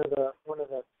particular, one of the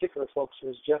particular folks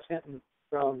was Jeff Hinton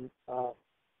from a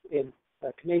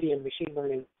Canadian machine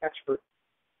learning expert,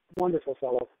 wonderful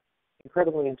fellow,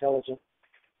 incredibly intelligent,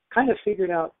 kind of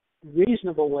figured out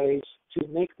reasonable ways to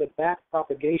make the back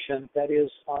propagation, that is,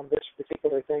 on this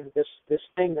particular thing, this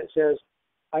thing that says,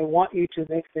 I want you to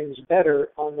make things better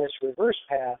on this reverse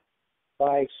path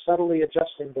by subtly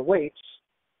adjusting the weights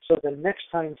so the next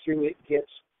time through it gets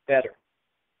better.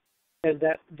 And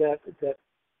that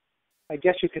I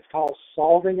guess you could call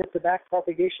solving it the back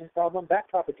propagation problem. Back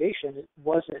propagation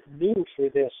wasn't new for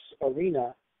this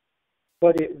arena,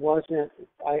 but it wasn't,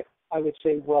 I would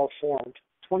say, well formed.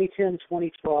 2010,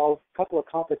 2012, a couple of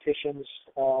competitions.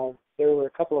 There were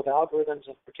a couple of algorithms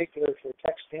in particular for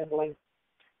text handling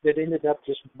that ended up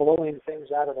just blowing things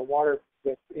out of the water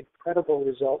with incredible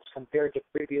results compared to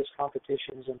previous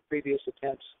competitions and previous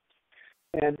attempts.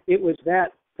 And it was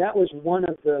that was one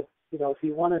of the, if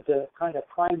you wanted to kind of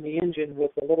prime the engine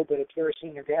with a little bit of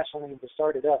kerosene or gasoline to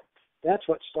start it up, that's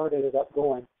what started it up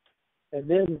going. And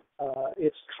then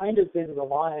it's kind of been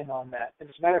relying on that. And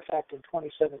as a matter of fact, in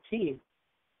 2017,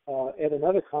 at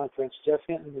another conference, Jeff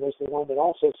Hinton was the one that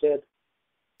also said,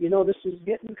 this is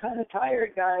getting kind of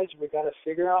tired, guys. We got to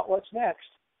figure out what's next.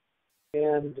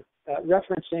 And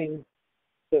referencing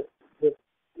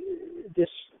this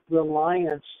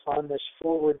reliance on this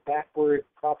forward-backward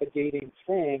propagating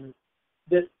thing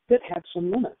that had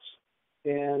some limits.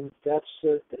 And that's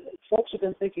folks have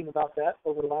been thinking about that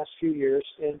over the last few years,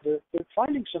 and they're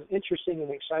finding some interesting and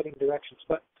exciting directions.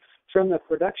 But from the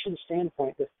production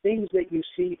standpoint, the things that you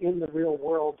see in the real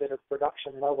world that are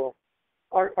production level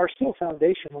are still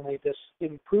foundationally this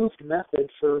improved method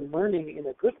for learning in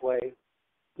a good way,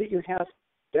 that you have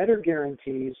better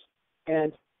guarantees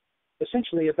and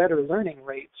essentially a better learning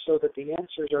rate so that the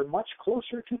answers are much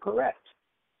closer to correct.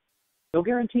 No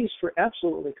guarantees for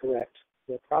absolutely correct.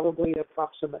 They're probably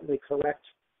approximately correct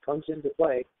comes into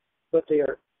play, but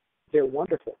they're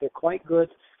wonderful. They're quite good.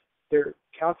 They're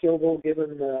calculable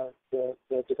given the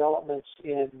developments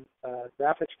in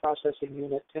graphics processing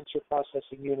unit, tensor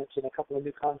processing units, and a couple of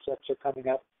new concepts are coming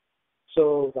up.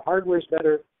 So the hardware's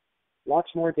better, lots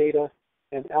more data,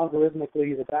 and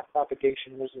algorithmically the back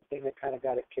propagation was the thing that kind of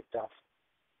got it kicked off.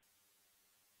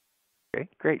 Okay,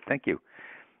 great, thank you.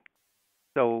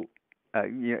 So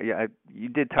you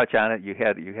did touch on it. You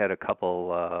had a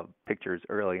couple pictures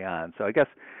early on. So I guess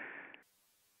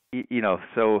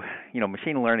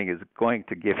machine learning is going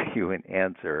to give you an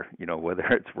answer, whether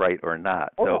it's right or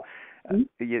not. Oh.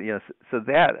 So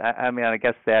that, I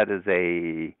guess that is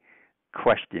a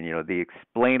question, the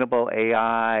explainable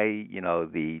AI,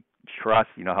 the trust,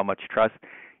 how much trust.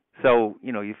 So,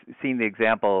 you've seen the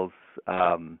examples,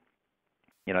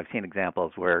 I've seen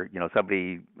examples where,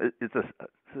 somebody, it's a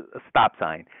stop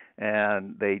sign,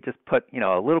 and they just put,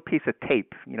 a little piece of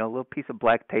tape, a little piece of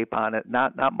black tape on it,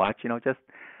 not much, just,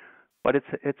 but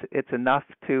it's enough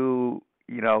to,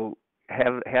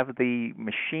 have the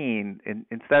machine,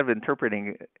 instead of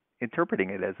interpreting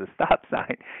it as a stop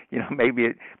sign, maybe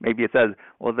it says,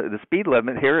 well, the speed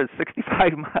limit here is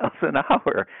 65 miles an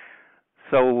hour.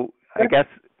 So I guess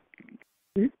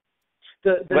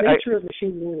the nature of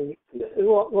machine learning,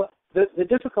 well, the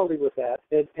difficulty with that,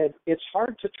 and it's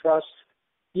hard to trust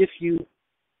if you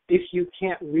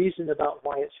can't reason about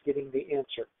why it's getting the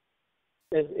answer.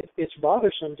 And it's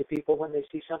bothersome to people when they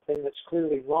see something that's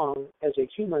clearly wrong. As a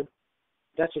human,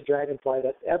 that's a dragonfly.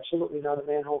 That's absolutely not a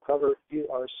manhole cover. You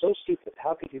are so stupid.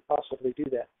 How could you possibly do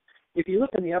that? If you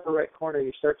look in the upper right corner,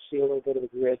 you start to see a little bit of a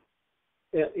grid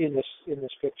in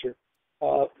this picture.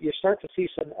 You start to see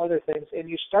some other things, and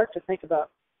you start to think about,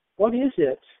 what is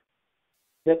it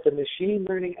that the machine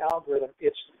learning algorithm,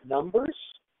 it's numbers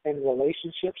and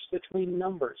relationships between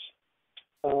numbers.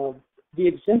 The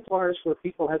exemplars where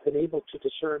people have been able to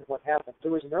discern what happened.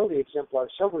 There was an early exemplar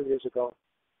several years ago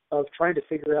of trying to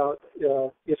figure out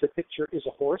if a picture is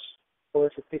a horse or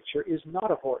if a picture is not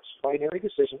a horse. Binary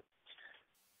decision.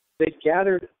 They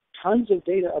gathered tons of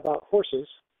data about horses,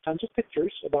 tons of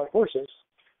pictures about horses,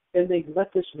 and they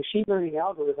let this machine learning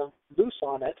algorithm loose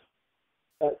on it,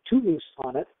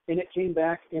 and it came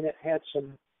back and it had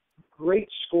some great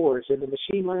scores. In the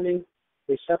machine learning,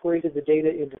 they separated the data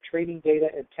into training data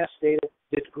and test data,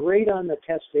 did great on the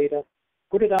test data,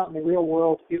 put it out in the real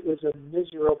world, it was a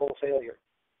miserable failure.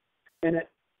 And it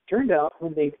turned out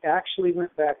when they actually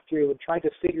went back through and tried to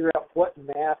figure out what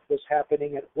math was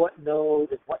happening at what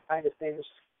node and what kind of things,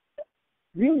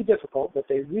 really difficult, but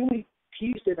they really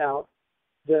teased it out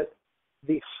that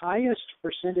the highest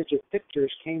percentage of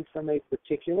pictures came from a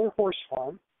particular horse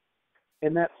farm,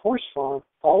 and that horse farm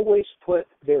always put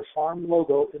their farm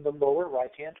logo in the lower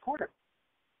right-hand corner.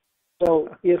 So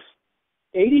if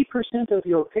 80% of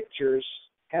your pictures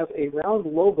have a round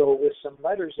logo with some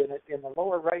letters in it in the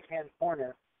lower right-hand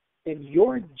corner, and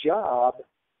your job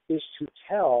is to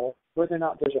tell whether or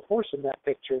not there's a horse in that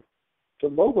picture, the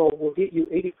logo will get you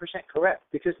 80% correct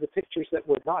because the pictures that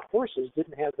were not horses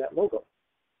didn't have that logo.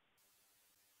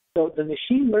 So the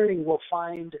machine learning will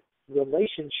find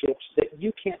relationships that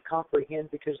you can't comprehend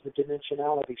because the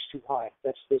dimensionality is too high.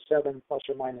 That's the 7 plus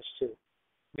or minus 2.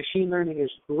 Machine learning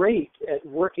is great at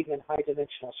working in high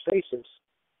dimensional spaces,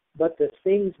 but the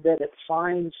things that it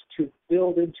finds to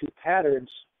build into patterns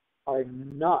are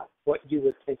not what you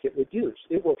would think it would use.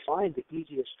 It will find the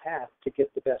easiest path to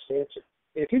get the best answer.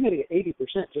 And if you're going to get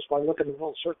 80% just by looking at the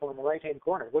little circle in the right-hand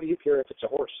corner, what do you care if it's a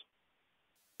horse?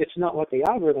 It's not what the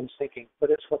algorithm's thinking, but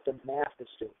it's what the math is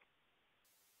doing.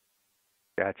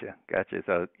 Gotcha.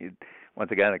 So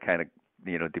once again, it kind of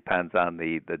depends on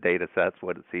the data sets,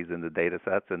 what it sees in the data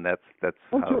sets, and that's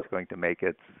how it's going to make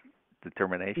its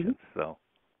determinations. Mm-hmm. So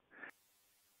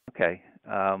okay.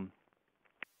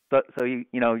 So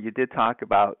you did talk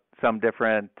about some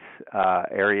different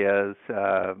areas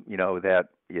that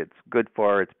it's good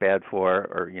for, it's bad for,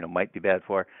 or might be bad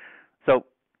for. So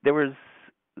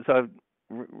I've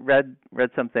read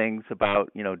some things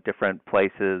about different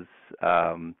places.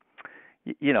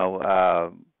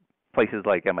 Places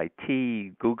like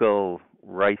MIT, Google,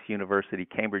 Rice University,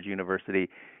 Cambridge University,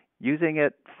 using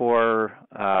it for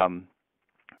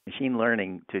machine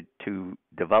learning to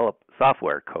develop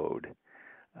software code.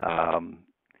 I'm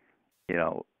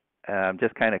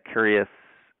just kind of curious,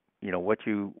 what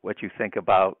you think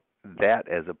about that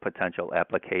as a potential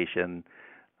application.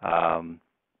 And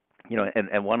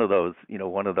one of those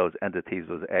entities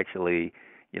was actually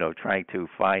trying to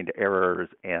find errors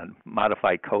and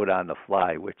modify code on the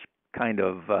fly, which kind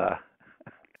of,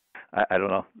 I don't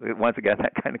know. Once again,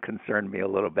 that kind of concerned me a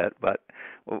little bit. But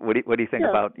what do you think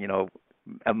about,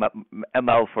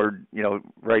 ML for,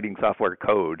 writing software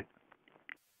code?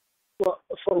 Well,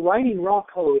 for writing raw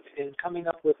code and coming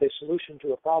up with a solution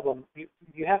to a problem,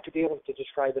 you have to be able to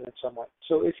describe it in some way.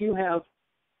 So if you have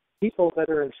people that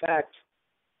are, in fact,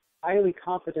 highly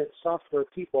competent software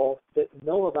people that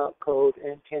know about code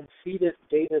and can feed it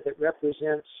data that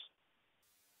represents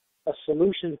a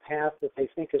solution path that they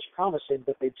think is promising,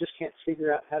 but they just can't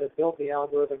figure out how to build the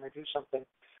algorithm or do something,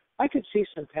 I could see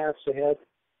some paths ahead.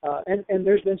 And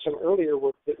there's been some earlier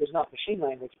work that was not machine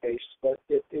language based, but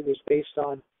it was based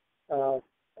on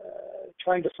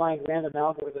trying to find random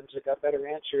algorithms that got better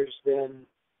answers than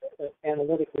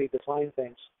analytically defined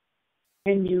things.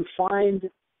 Can you find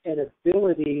an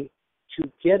ability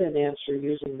to get an answer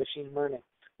using machine learning?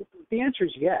 The answer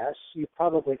is yes, you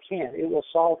probably can. It will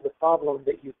solve the problem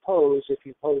that you pose if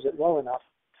you pose it well enough.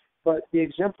 but the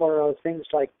exemplar of things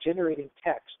like generating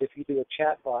text, if you do a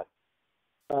chatbot,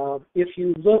 if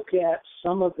you look at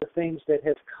some of the things that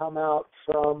have come out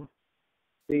from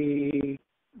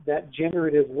that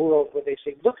generative world where they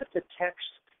say, look at the text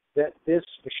that this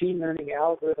machine learning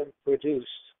algorithm produced,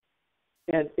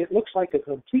 and it looks like a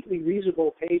completely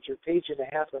reasonable page or page and a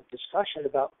half of discussion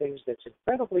about things that's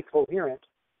incredibly coherent,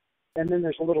 and then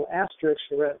there's a little asterisk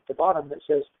at the bottom that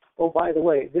says, oh, by the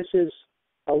way, this is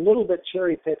a little bit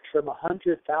cherry-picked from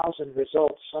 100,000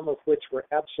 results, some of which were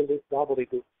absolute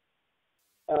gobbledygook.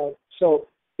 So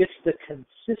it's the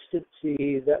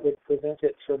consistency that would prevent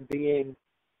it from being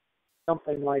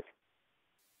something like,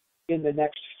 in the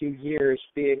next few years,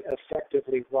 being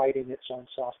effectively writing its own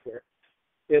software.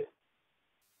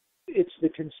 It's the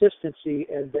consistency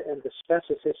and the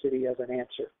specificity of an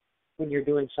answer when you're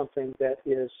doing something that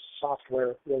is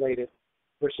software related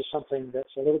versus something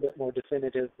that's a little bit more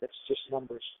definitive, that's just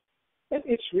numbers. And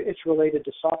it's related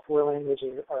to software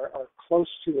languages are close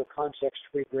to a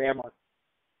context-free grammar.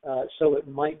 So it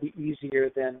might be easier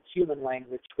than human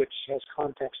language, which has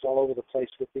context all over the place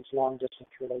with these long-distance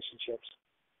relationships.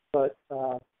 But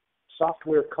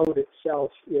software code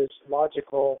itself is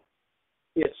logical.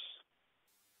 It's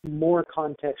more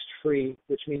context-free,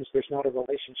 which means there's not a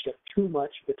relationship too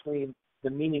much between the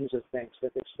meanings of things,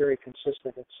 that it's very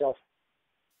consistent and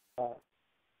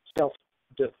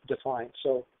self-defined.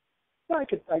 So I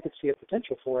could see a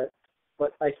potential for it,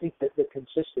 but I think that the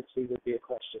consistency would be a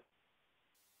question.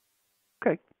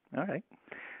 Okay, all right.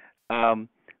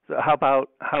 So how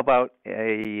about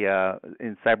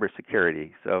in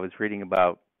cybersecurity? So I was reading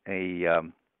about a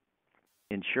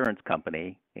insurance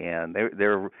company, and they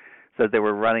said they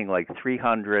were running like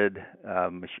 300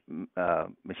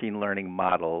 machine learning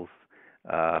models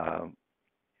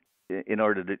in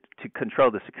order to control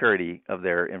the security of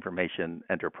their information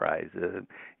enterprise. So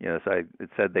it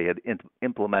said they had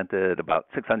implemented about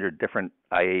 600 different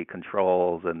IA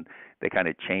controls, and they kind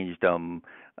of changed them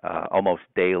almost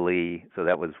daily. So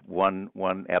that was one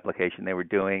application they were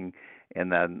doing,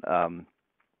 and then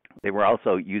they were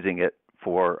also using it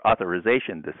for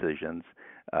authorization decisions,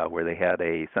 where they had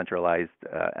a centralized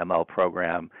ML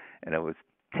program, and it was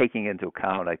taking into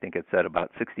account, I think it said, about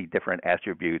 60 different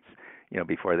attributes,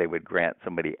 before they would grant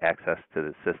somebody access to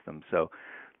the system. So,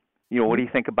 what do you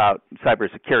think about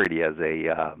cybersecurity as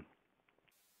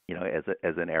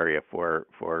as an area for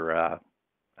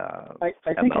I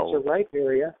think ML? it's a ripe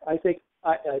area. I think,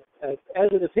 as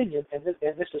an opinion, and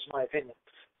this is my opinion,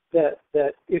 that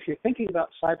if you're thinking about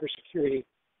cybersecurity,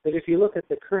 that if you look at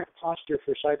the current posture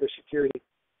for cybersecurity,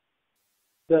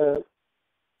 the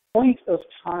point of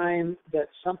time that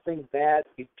something bad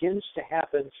begins to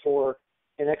happen for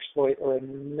an exploit or a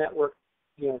network,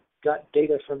 got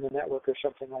data from the network or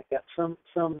something like that, from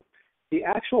the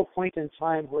actual point in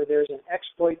time where there's an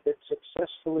exploit that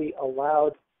successfully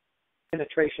allowed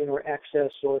penetration or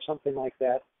access or something like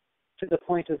that, to the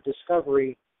point of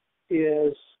discovery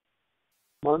is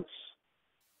months.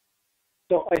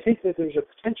 So I think that there's a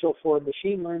potential for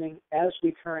machine learning as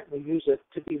we currently use it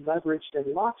to be leveraged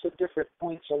in lots of different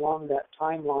points along that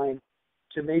timeline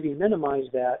to maybe minimize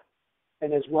that,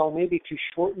 and as well maybe to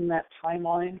shorten that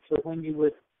timeline for when you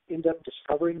would end up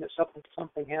discovering that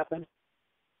something happened.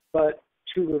 But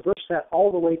to reverse that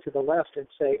all the way to the left and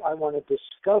say, I want to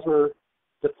discover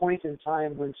the point in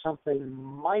time when something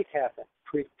might happen,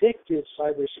 predictive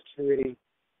cybersecurity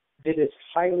that is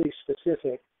highly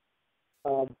specific,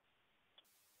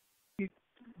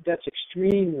 that's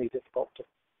extremely difficult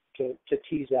to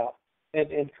tease out,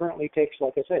 and currently takes,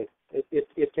 like I say,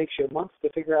 it takes you a month to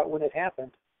figure out when it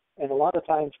happened, and a lot of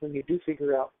times when you do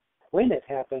figure out when it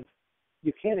happened,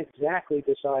 you can't exactly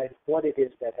decide what it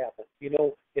is that happened.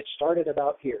 It started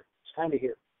about here. It's kind of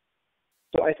here.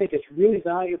 So I think it's really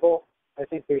valuable. I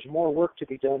think there's more work to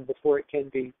be done before it can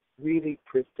be really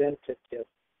preventative.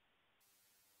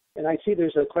 And I see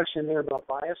there's a question there about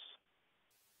bias.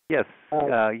 Yes.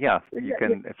 You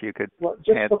can, if you could. Well,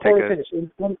 just before we finish,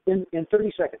 in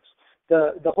 30 seconds,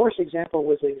 the horse example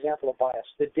was an example of bias.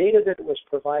 The data that was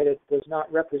provided was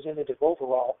not representative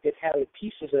overall. It had a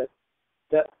piece of it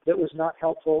that was not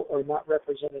helpful or not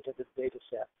representative of the data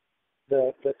set.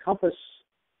 The compass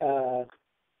on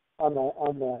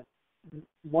the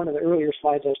one of the earlier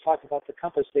slides, I was talking about the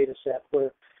compass data set,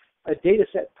 where a data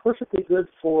set perfectly good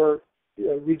for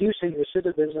reducing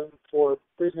recidivism for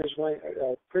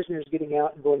prisoners getting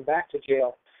out and going back to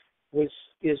jail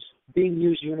is being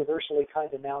used universally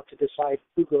kind of now to decide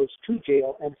who goes to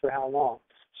jail and for how long.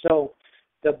 So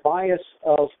the bias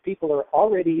of people are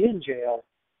already in jail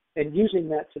and using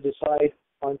that to decide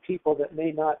on people that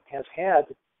may not have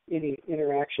had any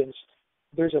interactions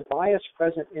there's a bias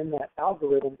present in that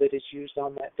algorithm that is used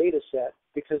on that data set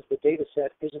because the data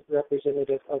set isn't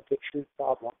representative of the true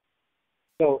problem.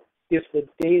 So if the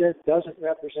data doesn't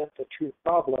represent the true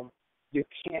problem, you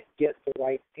can't get the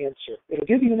right answer. It'll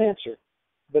give you an answer,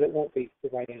 but it won't be the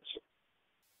right answer.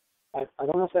 I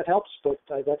don't know if that helps, but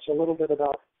that's a little bit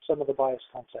about some of the bias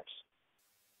concepts.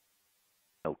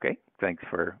 Okay, thanks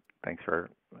for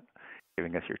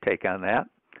giving us your take on that.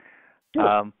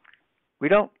 Sure. We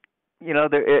don't,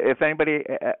 if anybody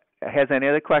has any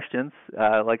other questions,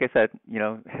 like I said,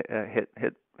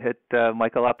 hit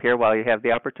Michael up here while you have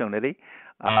the opportunity.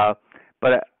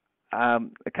 But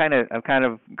I've kind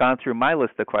of gone through my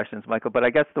list of questions, Michael. But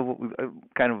I guess the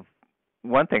kind of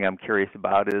one thing I'm curious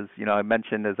about is, I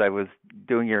mentioned as I was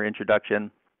doing your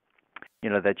introduction,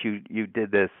 that you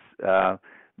did this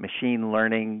machine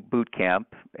learning boot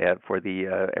camp for the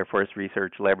Air Force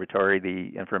Research Laboratory,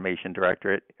 the Information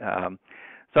Directorate.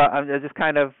 So I'm just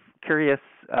kind of curious,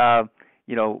 how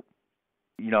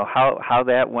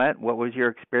that went. What was your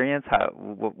experience?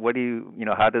 What do you,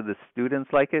 how did the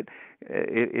students like it?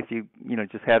 If you,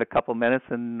 just had a couple minutes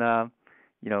and,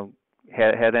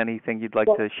 had anything you'd like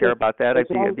to share about that,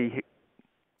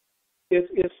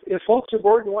 If folks are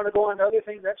bored and want to go on to other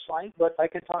things, that's fine, but I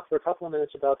can talk for a couple of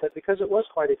minutes about that because it was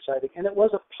quite exciting, and it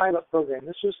was a pilot program.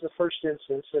 This was the first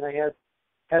instance, and I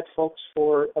had folks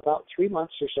for about 3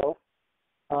 months or so,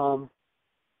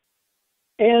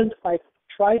 and I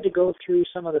tried to go through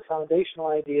some of the foundational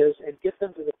ideas and get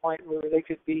them to the point where they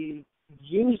could be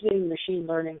using machine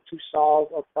learning to solve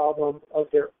a problem of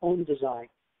their own design,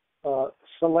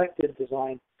 selected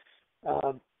design.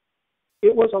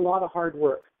 It was a lot of hard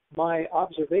work. My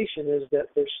observation is that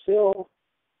there's still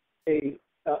a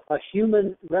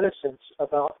human reticence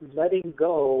about letting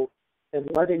go and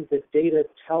letting the data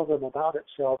tell them about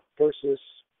itself versus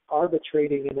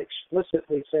arbitrating and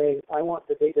explicitly saying, I want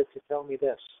the data to tell me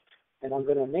this, and I'm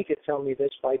going to make it tell me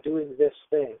this by doing this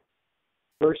thing,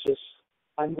 versus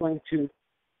I'm going to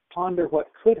ponder what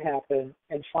could happen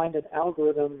and find an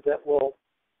algorithm that will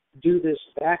do this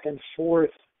back and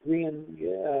forth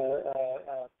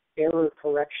error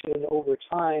correction over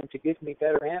time to give me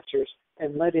better answers,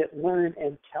 and let it learn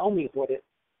and tell me what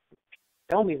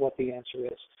the answer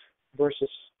is, versus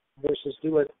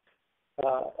do it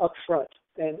up front.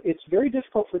 And it's very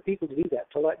difficult for people to do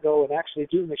that, to let go and actually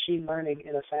do machine learning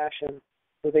in a fashion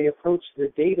where they approach their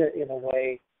data in a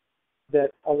way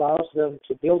that allows them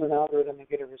to build an algorithm and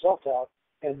get a result out,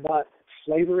 and not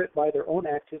flavor it by their own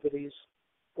activities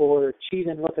or cheat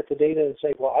and look at the data and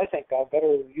say, well, I think I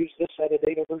better use this set of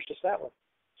data versus that one.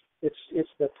 It's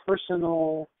the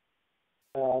personal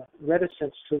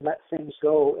reticence to let things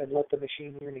go and let the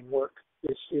machine learning work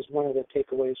is one of the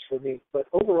takeaways for me. But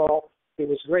overall, it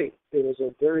was great. It was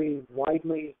a very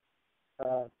widely,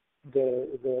 the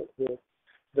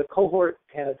cohort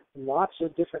had lots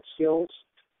of different skills,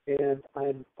 and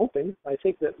I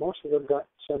think that most of them got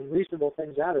some reasonable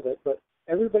things out of it, but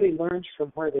everybody learns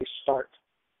from where they start.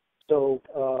 So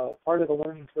part of the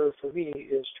learning curve for me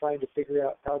is trying to figure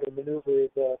out how to maneuver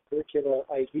the curricula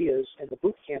ideas and the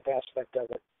boot camp aspect of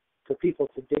it for people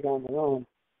to dig on their own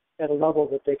at a level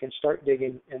that they can start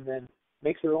digging and then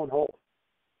make their own hole.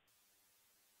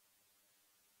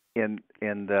 And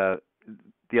the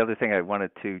other thing I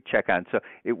wanted to check on, so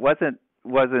it wasn't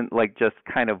like just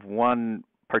kind of one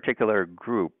particular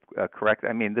group, correct?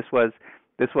 I mean, this was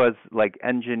like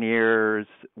engineers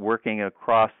working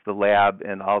across the lab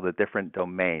in all the different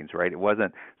domains, right? It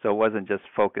wasn't just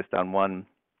focused on one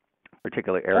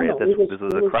particular area. No, this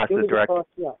was across the direct.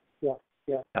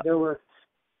 Yeah.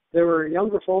 There were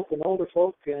younger folk and older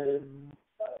folk, and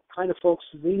kind of folks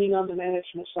leaning on the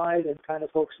management side and kind of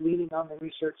folks leaning on the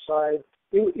research side.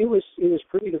 It was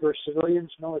pretty diverse,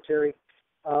 civilians, military.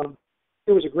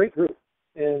 It was a great group,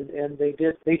 and they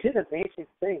did amazing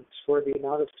things for the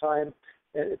amount of time.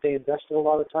 They invested a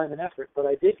lot of time and effort, but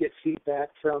I did get feedback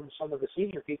from some of the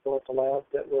senior people at the lab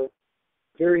that were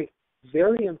very,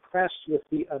 very impressed with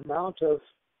the amount of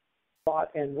thought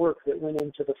and work that went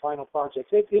into the final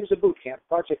project. It was a boot camp,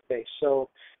 project-based, so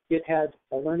it had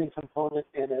a learning component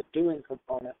and a doing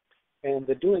component. And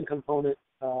the doing component,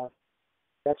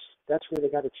 that's where they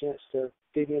got a chance to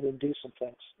dig in and do some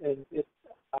things. And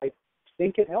I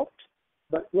think it helped,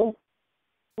 but we'll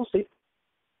see.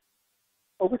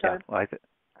 Over time. Yeah, well,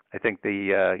 I think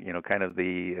the kind of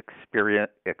the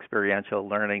experiential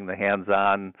learning, the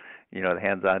hands-on, the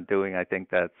hands-on doing. I think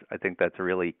that's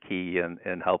really key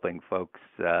in helping folks,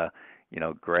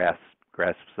 grasp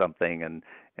something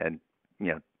and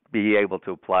be able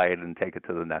to apply it and take it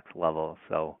to the next level.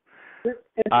 So, and,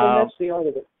 and, that's the art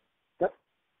of it. Yep.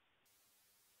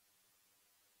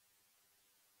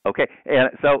 Okay,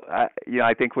 and so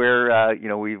I think we're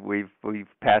we've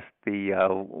passed the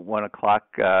 1 o'clock.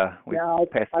 We've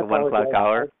passed I the 1 o'clock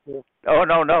apologize. hour. Oh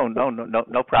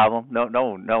no problem.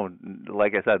 No.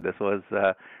 Like I said, this was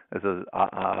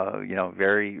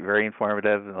very very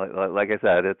informative. Like I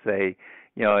said, it's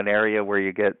an area where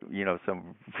you get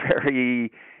some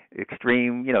very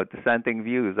extreme dissenting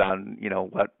views on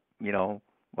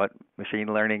what machine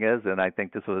learning is, and I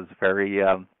think this was very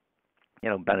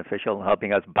beneficial in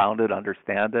helping us bound it,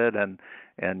 understand it, and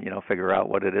figure out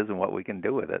what it is and what we can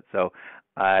do with it. So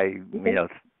I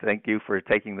thank you for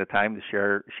taking the time to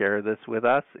share this with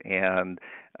us, and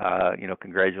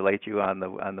congratulate you on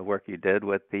the work you did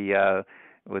with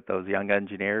those young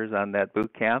engineers on that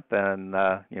boot camp, and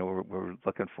we're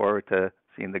looking forward to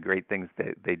seeing the great things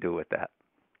they do with that.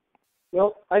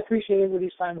 Well, I appreciate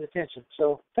everybody's time and attention.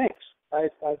 So thanks. I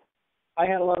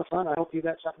had a lot of fun. I hope you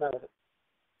got something out of it.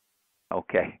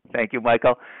 Okay. Thank you,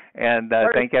 Michael. And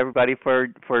thank everybody for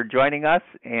joining us.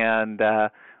 And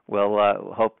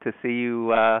we'll hope to see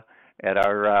you at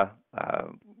our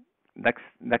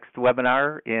next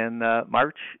webinar in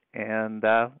March. And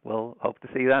we'll hope to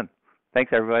see you then.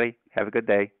 Thanks, everybody. Have a good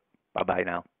day. Bye-bye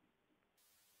now.